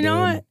obviously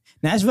not.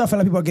 Nashville, I feel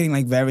like people are getting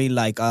like very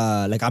like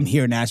I'm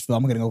here in Nashville,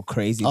 I'm gonna go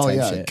crazy. Oh type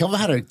yeah, shit. Kelvin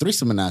had a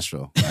threesome in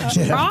Nashville.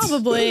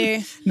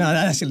 Probably.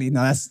 That's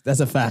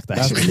a fact.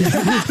 Actually,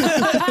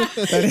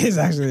 that is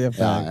actually a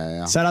fact.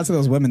 Yeah. Shout out to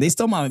those women. They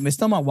stole my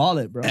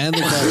wallet, bro. And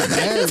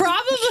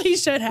Probably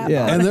should have.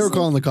 Yeah. And they were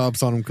calling the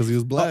cops on him because he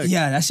was black.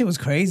 Yeah, that shit was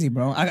crazy,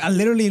 bro. I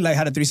literally like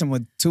had a threesome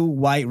with 2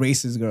 white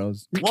racist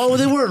girls. Well,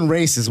 they weren't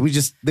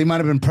racist. They might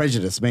have been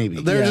prejudiced,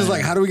 maybe. They're just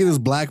like, how do we get this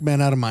black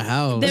man out of my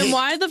house? Then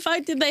why the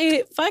fuck did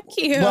they fuck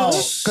you? Well,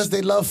 because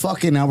they love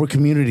fucking our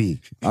community.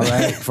 All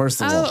right,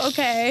 first of all. Oh,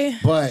 okay.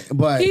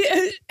 But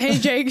Hey,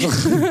 Jake.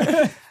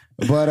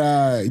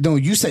 But no,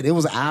 you said it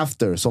was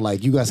after. So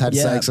like you guys had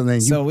sex and then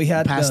you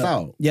passed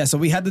out. Yeah, so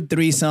we had the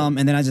threesome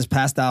and then I just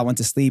passed out, went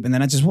to sleep, and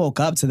then I just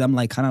woke up to them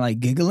like kind of like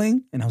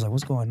giggling, and I was like,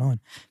 what's going on?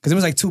 Because it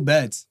was like 2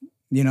 beds,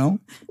 you know?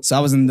 So I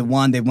was in the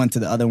one, they went to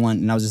the other one,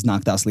 and I was just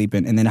knocked out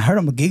sleeping. And then I heard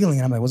them giggling,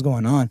 and I'm like, what's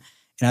going on?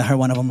 And I heard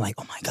one of them like,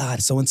 oh my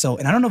God, so-and-so.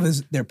 And I don't know if it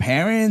was their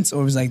parents or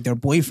it was like their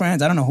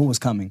boyfriends. I don't know who was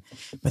coming.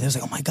 But they was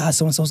like, oh my God,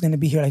 so-and-so's going to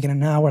be here like in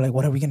an hour. Like,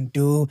 what are we going to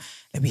do?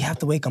 Like, we have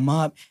to wake them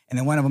up. And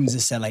then one of them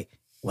just said like,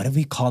 what if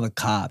we call the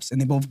cops?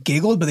 And they both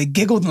giggled, but they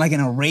giggled like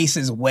in a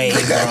racist way,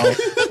 bro.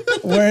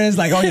 Whereas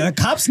like, oh yeah, the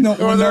cops know what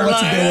to do with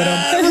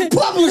them.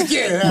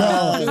 Republican. Bro,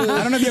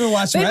 I don't know if you ever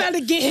watched They about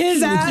to get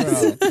his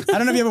ass. I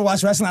don't know if you ever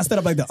watched wrestling. I stood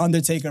up like the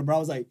Undertaker, bro. I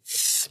was like,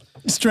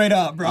 straight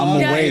up, bro. I'm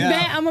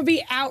gonna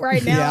be out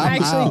right now. I'm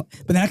actually, out.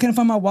 But then I couldn't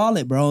find my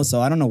wallet, bro.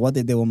 So I don't know what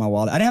they did with my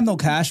wallet. I didn't have no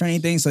cash or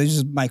anything, so it's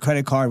just my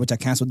credit card, which I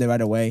canceled it right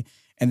away,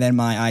 and then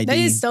my ID.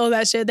 They just stole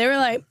that shit. They were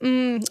like,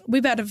 we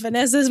about to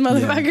finesse this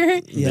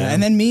motherfucker. Yeah.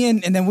 And then me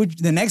and then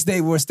the next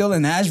day we're still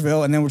in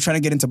Nashville, and then we're trying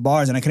to get into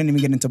bars, and I couldn't even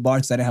get into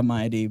bars because I didn't have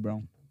my ID,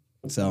 bro.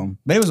 So,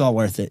 but it was all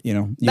worth it, you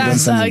know. That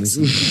sucks.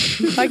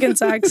 Fucking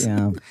sucks.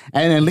 Yeah.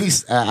 And at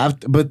least,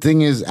 but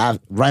thing is,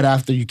 right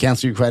after you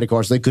cancel your credit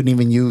card, so they couldn't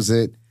even use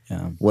it.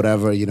 Yeah.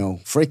 Whatever, you know,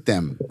 freak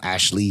them.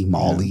 Ashley,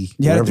 Mollie,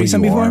 You had a wherever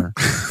threesome you before?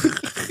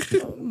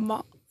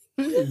 are.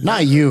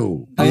 Not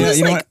you. Oh, I yeah, was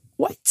you know like,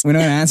 what? We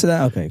know how to answer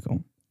that? Okay,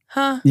 cool.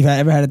 Huh? You've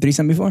ever had a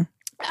threesome before?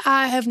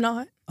 I have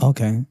not.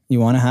 Okay. You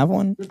want to have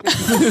one?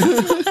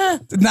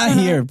 Not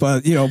here,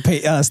 but, you know,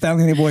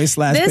 Stanley Boys /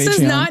 This Patreon. is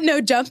not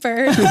no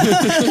jumper.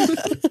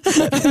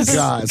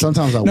 God,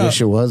 sometimes I wish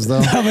it was,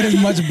 though. No, but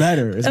it's much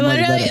better. It's much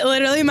better.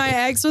 Literally, my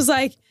ex was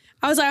like,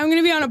 I was like, I'm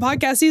gonna be on a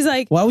podcast. He's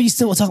like, Why are you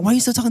still talking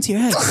to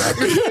your ex?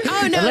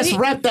 oh no, Let's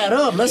wrap that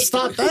up. Let's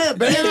stop that,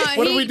 man.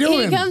 What are we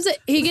doing?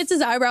 He gets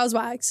his eyebrows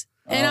waxed.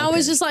 And I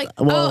was just like,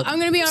 I'm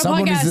gonna be on a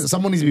podcast.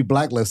 Someone needs to be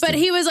blacklisted. But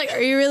he was like, are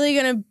you really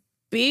gonna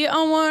be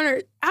on one?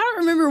 Or I don't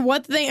remember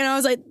what the thing. And I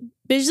was like,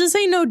 bitch, this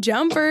ain't no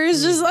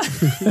jumpers. Just like,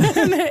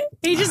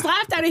 he just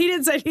laughed at it. He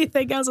didn't say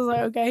anything else. I was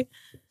like, okay.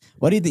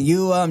 What do you think?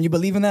 You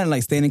believe in that?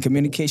 Like staying in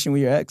communication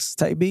with your ex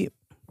type beat?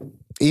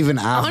 Even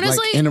after,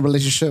 honestly, like, in a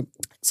relationship?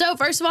 So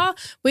first of all,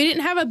 we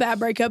didn't have a bad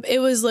breakup. It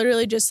was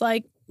literally just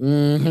like,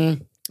 No,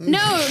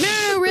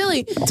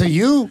 really. To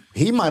you,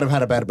 he might have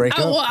had a bad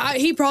breakup.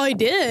 He probably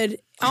did,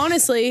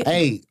 honestly.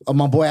 Hey,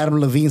 my boy Adam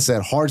Levine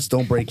said hearts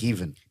don't break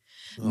even.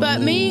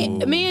 But me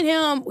and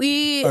him,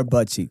 Or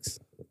butt cheeks.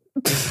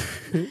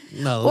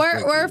 No,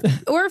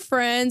 we're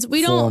friends.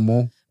 We don't.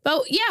 Formal.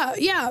 But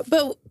yeah.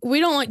 But we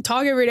don't like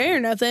talk every day or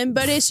nothing.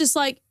 But it's just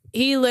like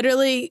he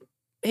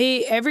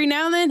every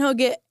now and then he'll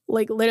get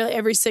like literally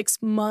every 6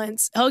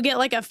 months he'll get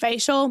like a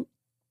facial,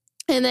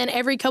 and then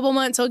every couple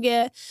months he'll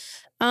get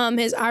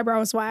his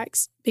eyebrows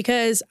waxed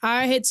because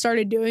I had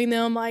started doing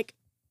them like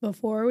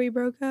before we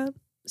broke up.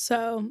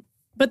 So,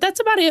 but that's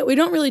about it. We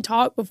don't really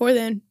talk before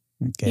then.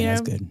 Okay,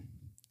 that's good.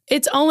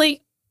 It's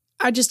only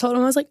I just told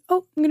him I was like,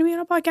 oh, I'm gonna be on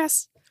a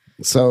podcast.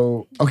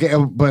 So okay,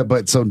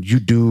 but so you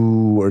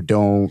do or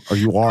don't, or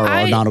you are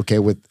or not okay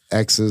with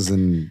exes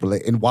and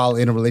while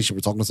in a relationship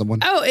with talking to someone?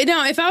 Oh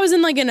no, if I was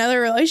in like another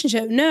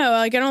relationship, no,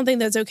 like I don't think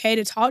that's okay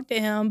to talk to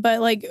him.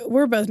 But like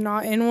we're both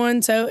not in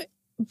one, so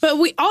but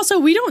we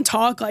don't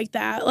talk like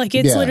that. Like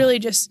it's literally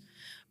just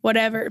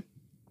whatever.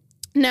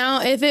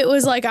 Now, if it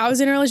was like I was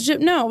in a relationship,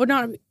 no, it would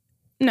not.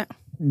 No.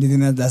 Do you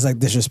think that's like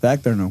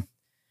disrespect or no?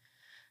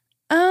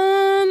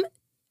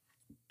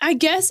 I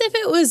guess if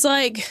it was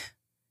like.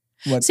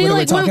 What are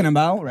we talking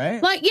about,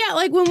 right? Like, yeah,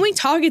 like when we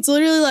talk, it's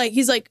literally like,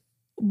 he's like,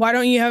 why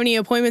don't you have any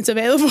appointments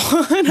available?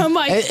 And I'm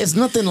like, it's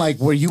nothing like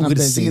where you would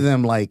see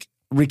them like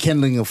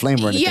rekindling a flame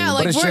or anything. Yeah,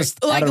 like but it's just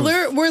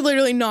we're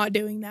literally not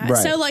doing that.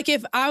 Right. So like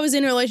if I was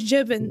in a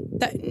relationship and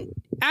that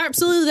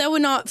absolutely that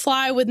would not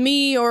fly with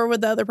me or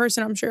with the other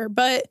person, I'm sure.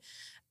 But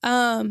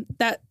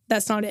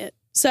that's not it.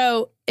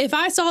 So if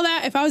I saw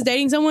that, if I was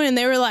dating someone and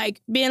they were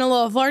like being a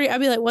little flirty,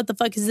 I'd be like, what the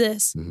fuck is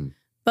this? Mm-hmm.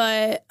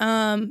 But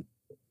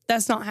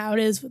that's not how it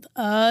is with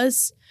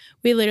us.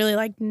 We literally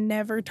like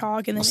never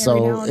talk, and then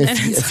every now and then.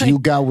 If you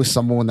got with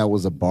someone that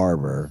was a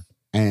barber,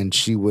 and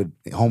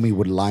homie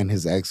would line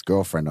his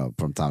ex-girlfriend up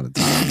from time to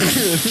time.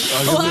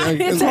 Line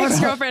his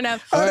ex-girlfriend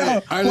up. All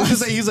right, let's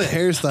just say he's a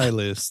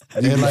hairstylist,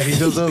 and like he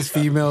does those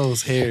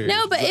females' hair.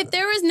 No, but if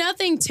there was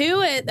nothing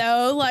to it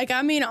though, like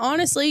I mean,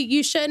 honestly,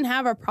 you shouldn't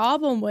have a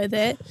problem with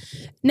it.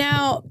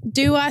 Now,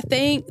 do I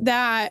think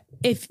that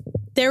if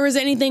there was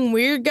anything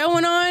weird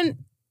going on?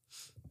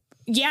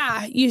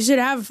 Yeah, you should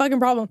have a fucking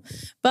problem.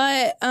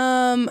 But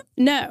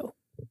no.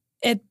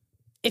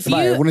 If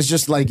when it's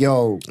just like,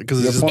 yo,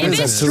 because if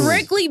it's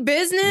strictly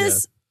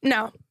business,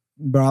 no.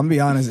 Bro, I'm gonna be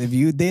honest. If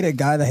you date a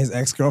guy that his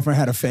ex-girlfriend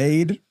had a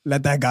fade,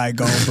 let that guy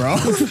go, bro.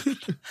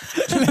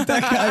 Let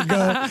that guy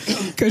go.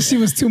 Because she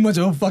was too much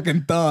of a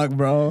fucking thug,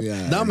 bro.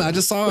 Yeah. No, man, I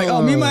just saw... Like,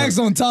 me and my ex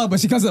don't talk,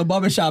 but she comes to the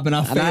barbershop and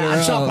I fade her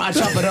I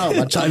chop it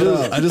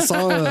up.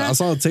 I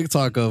saw a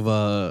TikTok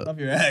of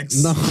your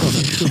ex. No.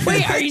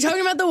 Wait, are you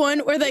talking about the one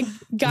where the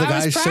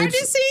guy was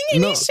practicing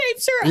and he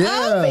shapes her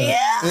up?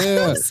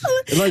 Yeah.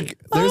 Like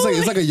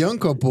it's like a young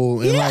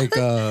couple and like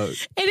and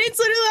it's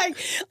literally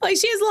like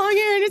she has long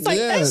hair and it's like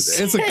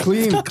it's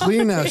a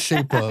clean ass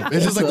shape up.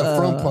 It's just like the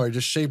front part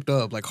just shaped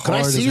up like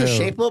hard as hell. Can I see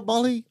your shape up,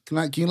 Mollie?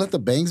 Can you let the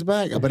bangs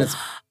back? I bet it's.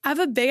 I have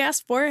a big ass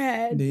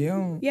forehead. Do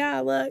you? Yeah,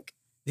 look.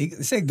 They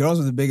say girls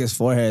with the biggest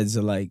foreheads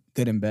are like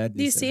good and bad.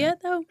 Do you see it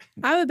though?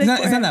 I have a big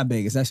forehead. It's not that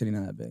big. It's actually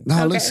not that big.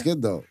 No, it looks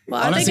good though.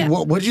 Well, honestly,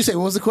 what did you say?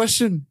 What was the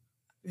question?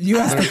 You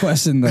asked the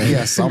question though.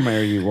 Yes, I'll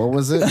marry you. What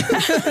was it?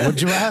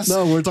 What'd you ask?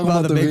 No, we're talking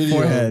about the big video.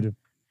 Forehead.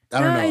 I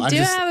don't know. I do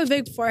have a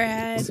big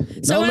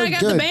forehead. So when I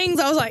got the bangs,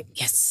 I was like,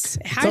 yes,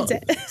 it hides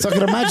it. So I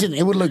can imagine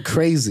it would look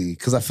crazy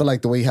because I feel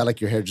like the way you had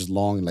like your hair just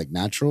long and like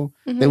natural,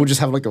 they would just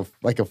have like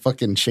a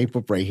fucking shape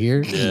up right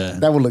here. Yeah,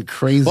 that would look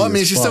crazy. Well, I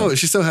mean, she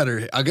still had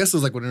her. I guess it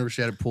was like whenever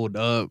she had it pulled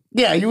up.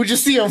 Yeah, you would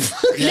just see her.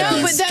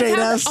 No, but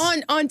that's how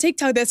on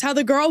TikTok. That's how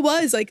the girl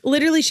was. Like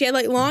literally, she had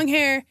like long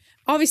hair,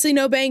 obviously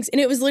no bangs,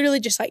 and it was literally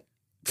just like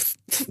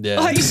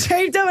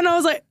shaped up, and I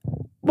was like,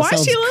 why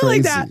does she look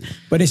like that?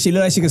 But did she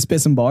look like she could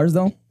spit some bars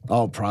though?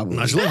 Oh, probably.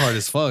 No, she looked hard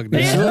as fuck.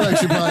 Dude. She looked like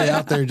she probably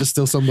out there just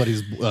steal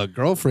somebody's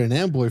girlfriend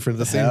and boyfriend at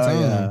the same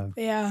time.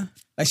 Yeah.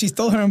 Like she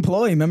stole her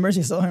employee. Remember,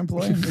 she stole her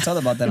employee. We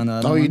talked about that on the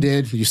other one. You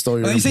did. You stole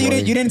your. You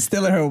said you didn't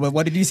steal her. But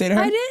what did you say to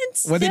her? I didn't.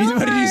 What did you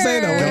say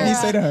though? What did you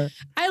say to her?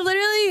 I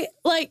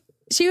literally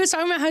she was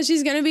talking about how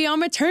she's gonna be on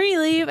maternity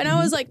leave, and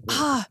I was like,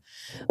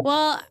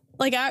 well.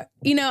 Like I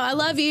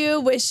love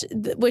you. Wish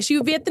you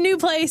would be at the new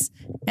place.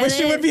 Wish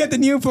you would be at the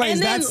new place.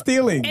 That's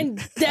stealing. And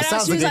that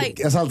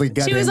sounds like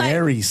goddamn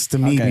Aries to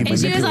me. And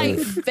she was like,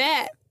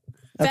 bet.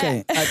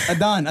 Okay,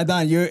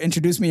 Adon, you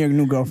introduce me your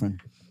new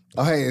girlfriend.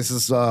 Oh, hey, this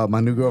is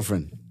my new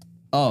girlfriend.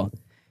 Oh,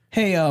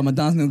 hey,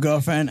 Adon's new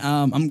girlfriend.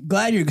 I'm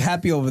glad you're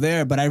happy over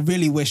there, but I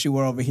really wish you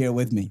were over here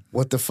with me.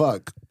 What the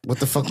fuck? What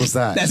the fuck was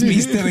that? That's me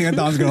stealing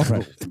Adon's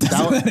girlfriend.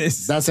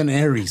 That's an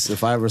Aries.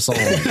 If I ever saw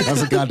one,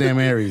 that's a goddamn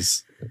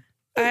Aries.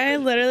 I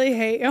literally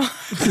hate y'all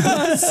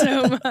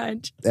so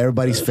much.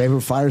 Everybody's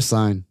favorite fire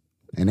sign,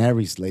 an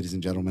Aries, ladies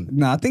and gentlemen.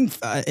 No, I think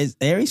is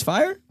Aries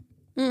fire?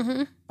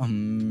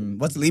 Mm-hmm.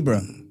 What's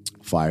Libra?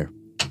 Fire.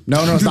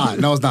 No, it's not.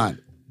 No, it's not.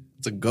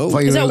 It's a goat.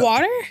 Is it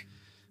water?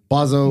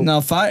 Bazo.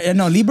 No, fire.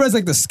 No, Libra is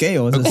like the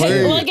scale. Look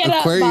it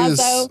up,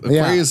 Bazo.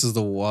 Aquarius is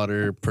the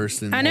water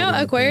person. I know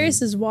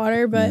Aquarius is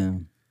water, but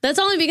that's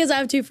only because I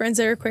have two friends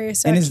that are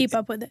Aquarius, so I keep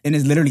up with it. And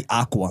it's literally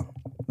aqua.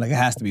 Like it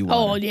has to be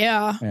water. Oh,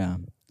 yeah. Yeah.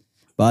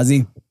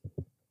 Bazzi?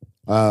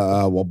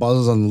 Well,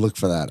 Bazo's on the look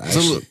for that.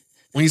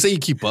 When you say you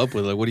keep up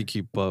with, like, what do you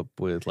keep up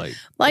with? Like,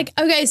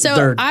 okay,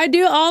 so I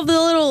do all the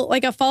little,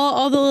 like, I follow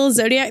all the little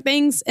zodiac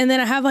things, and then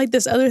I have like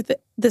this other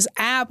this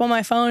app on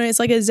my phone. And it's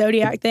like a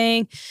zodiac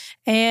thing,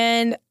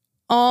 and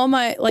all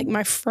my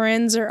my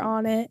friends are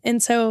on it,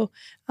 and so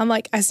I'm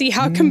like, I see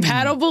how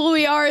compatible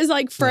we are as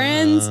like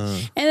friends,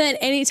 and then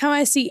anytime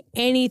I see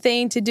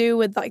anything to do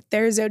with like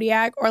their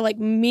zodiac or like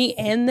me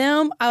and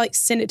them, I like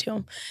send it to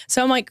them.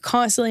 So I'm like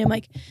constantly, I'm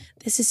like,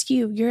 this is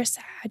you, you're a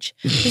Sag.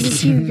 This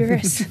is you,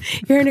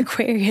 you're an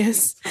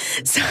Aquarius.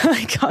 So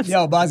like,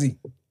 yo, Bozzy,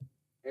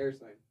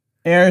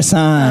 air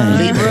sign.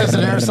 Libra is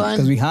an air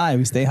sign because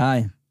we stay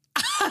high.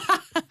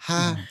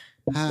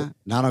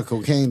 Not on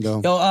cocaine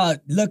though. Yo,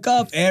 look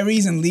up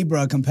Aries and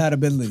Libra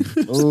compatibility.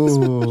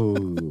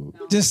 Ooh,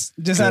 just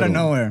out of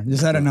nowhere.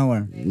 Just out of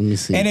nowhere. Let me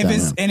see. And if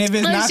it's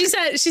like not,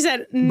 she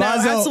said no,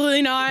 Basil,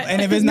 absolutely not.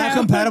 And if it's not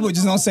compatible,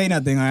 just don't say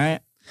nothing. All right.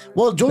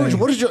 Well, George,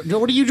 what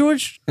are you,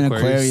 George? An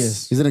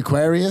Aquarius. He's an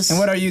Aquarius. And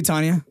what are you,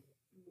 Tanya?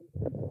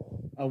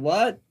 A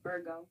what?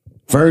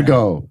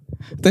 Virgo.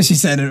 Then she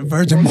said it.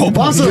 Virgin Mobile.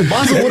 Basil,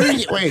 what are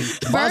you? Wait,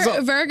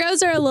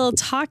 Virgos are a little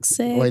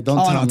toxic. Wait, don't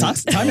tell me.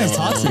 Tanya's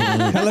toxic.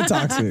 Hella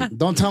toxic.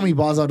 Don't tell me,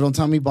 Basil. Don't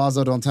tell me,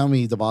 Basil. Don't tell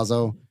me,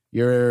 Basil.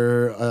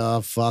 You're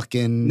a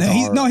fucking.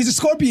 No, he's a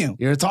Scorpio.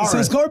 You're a Taurus.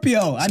 He's a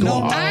Scorpio. I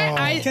know.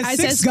 I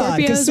said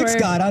Scorpios were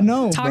God. I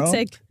know.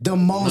 toxic. The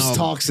most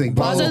toxic,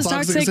 bro. Basil's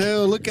toxic. As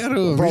hell. Look at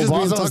him. Bro, He's just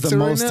being Basil's the toxic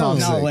most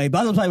toxic. No way.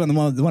 Basil's probably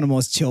one of the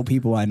most chill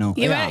people I know.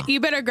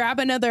 You better grab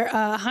another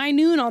high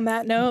noon on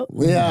that note.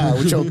 Yeah,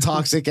 with your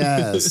toxic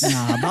ass.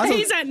 Nah, Basil,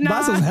 He said nah.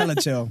 Basil's hella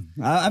chill.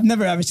 I've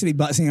never actually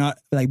seen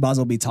like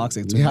Basil be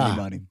toxic to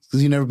anybody.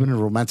 Because you've never been in a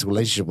romantic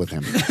relationship with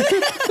him.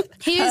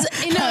 He's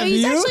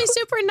actually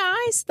super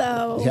nice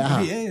though.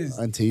 Yeah, He is.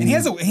 Until you, And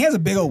he has a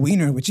big old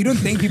wiener, which you don't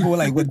think people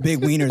with big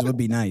wieners would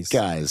be nice.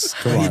 guys,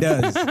 come But on. he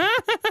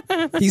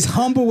does. He's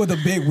humble with a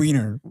big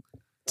wiener.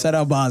 Shout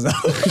out Basil.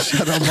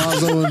 Shout out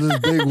Basil with his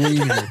big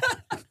wiener.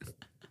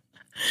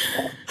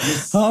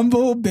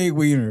 Humble big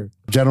wiener.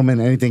 Gentlemen,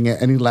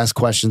 any last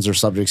questions or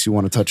subjects you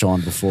want to touch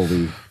on before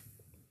we?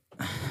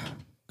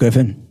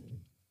 Griffin,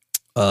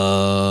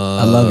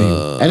 I love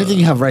you. Anything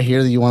you have right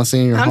here that you want to say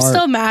in your I'm heart?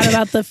 still mad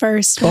about the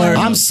first one.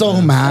 I'm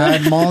so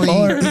mad, Molly.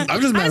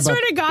 I'm just mad I swear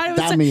about. to God,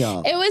 Dab me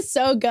up. it was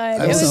so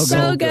good. It was was so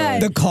so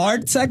good. good. The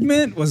card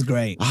segment was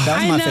great. That was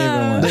I my know.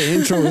 favorite one.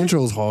 The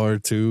intro's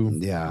hard too.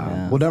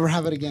 Yeah. We'll never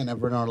have it again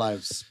ever in our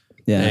lives.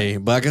 Yeah. Hey,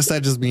 but I guess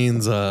that just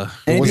means we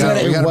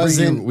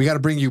It gotta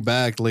bring you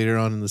back later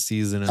on in the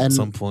season at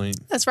some point.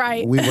 That's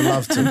right. We would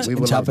love to. We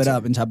would Chop it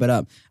up and chop it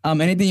up.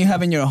 Anything you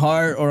have in your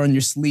heart or on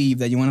your sleeve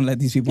that you want to let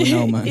these people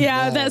know, man?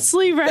 Yeah, that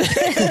sleeve right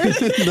there.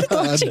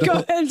 Why don't you go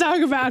ahead and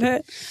talk about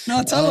it?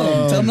 No,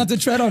 tell them not to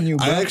tread on you,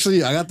 bro. I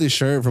got this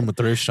shirt from a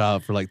thrift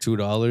shop for like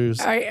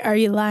 $2. Are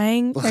you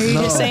lying? Are you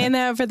just saying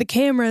that for the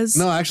cameras?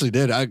 No, I actually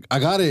did. I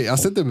got it. I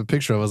sent them a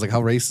picture. I was like,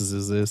 "How racist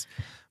is this?"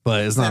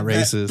 But it's not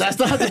racist. That's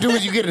not to do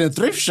with you getting a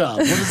thrift shop.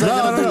 What does that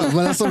got to do? No.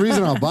 But that's the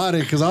reason I bought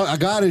it because I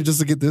got it just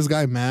to get this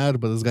guy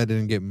mad, but this guy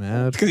didn't get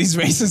mad. Because he's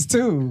racist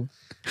too.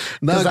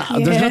 There's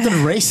nothing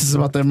racist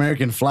about the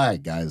American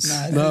flag, guys.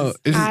 No,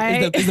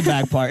 It's the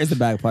back part. It's the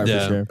back part for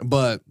sure.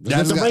 But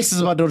There's nothing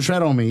racist about don't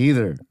tread on me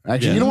either.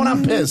 Actually, you know what?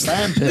 I'm pissed.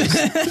 I am pissed.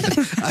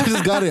 I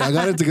just got it. I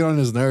got it to get on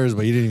his nerves,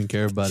 but he didn't even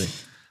care about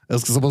it. It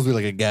was supposed to be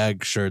like a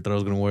gag shirt that I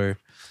was gonna wear,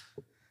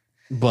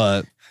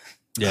 but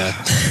yeah,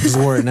 just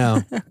wore it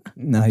now.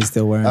 No, he's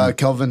still wearing it.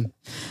 Kelvin.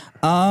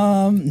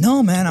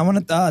 No, man. I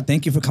want to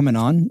thank you for coming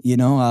on. You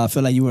know, I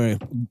feel like you were a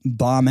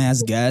bomb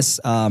ass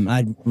guest.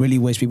 I really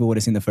wish people would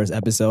have seen the first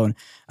episode.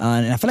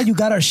 And I feel like you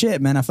got our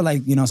shit, man. I feel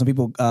like, some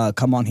people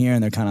come on here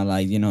and they're kind of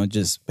like,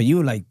 but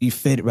you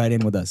fit right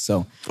in with us.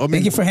 So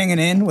thank you for hanging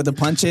in with the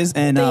punches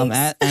and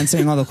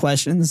answering all the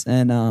questions.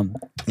 And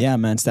yeah,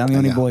 man, Stanley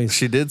Only Boys.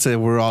 She did say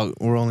we're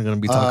only gonna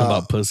be talking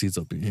about pussies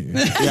up in here.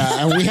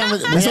 Yeah, and we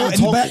haven't.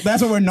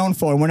 That's what we're known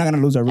for. We're not gonna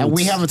lose our roots. And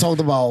we haven't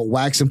talked about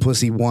wax and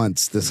pussy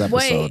once this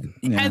episode. Wait,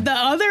 and the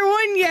other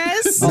one,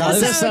 yes.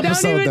 This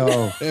episode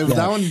though.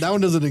 That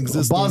one doesn't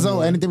exist.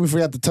 Basil, anything we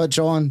forgot to touch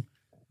on?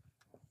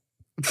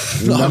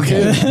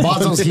 Okay.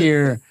 Basil's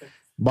here.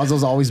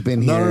 Basil's always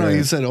been here. No.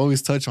 You said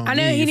always touch on. I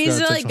know me. he You needs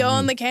forgot to go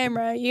on the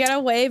camera. You gotta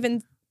wave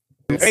and.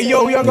 Hey,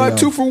 yo, y'all got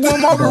 2 for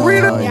 1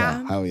 margarita?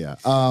 Yeah. Hell yeah.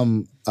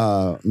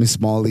 Miss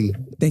Mollie.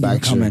 Thank you for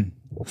coming.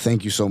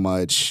 Thank you so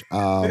much.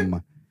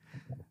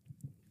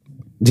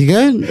 You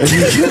good?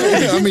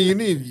 I mean, you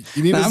need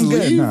us I'm to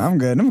good. leave. No,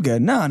 I'm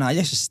good. No,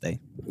 you should stay.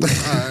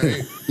 All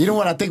right. You know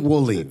what? I think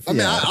we'll leave. I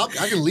mean, I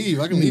can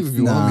leave. I can leave if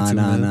you want me to.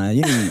 Nah.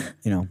 You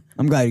need,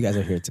 I'm glad you guys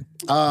are here too.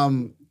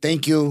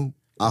 Thank you.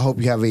 I hope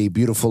you have a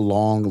beautiful,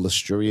 long,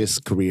 luxurious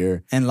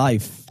career. And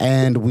life.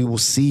 And we will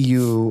see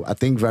you, I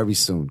think, very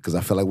soon because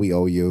I feel like we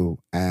owe you.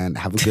 And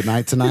have a good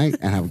night tonight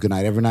and have a good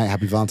night every night.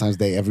 Happy Valentine's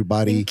Day,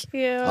 everybody. Thank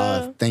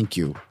you. Thank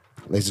you.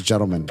 Ladies and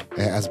gentlemen,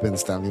 it has been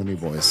Stanley Only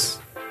Boys.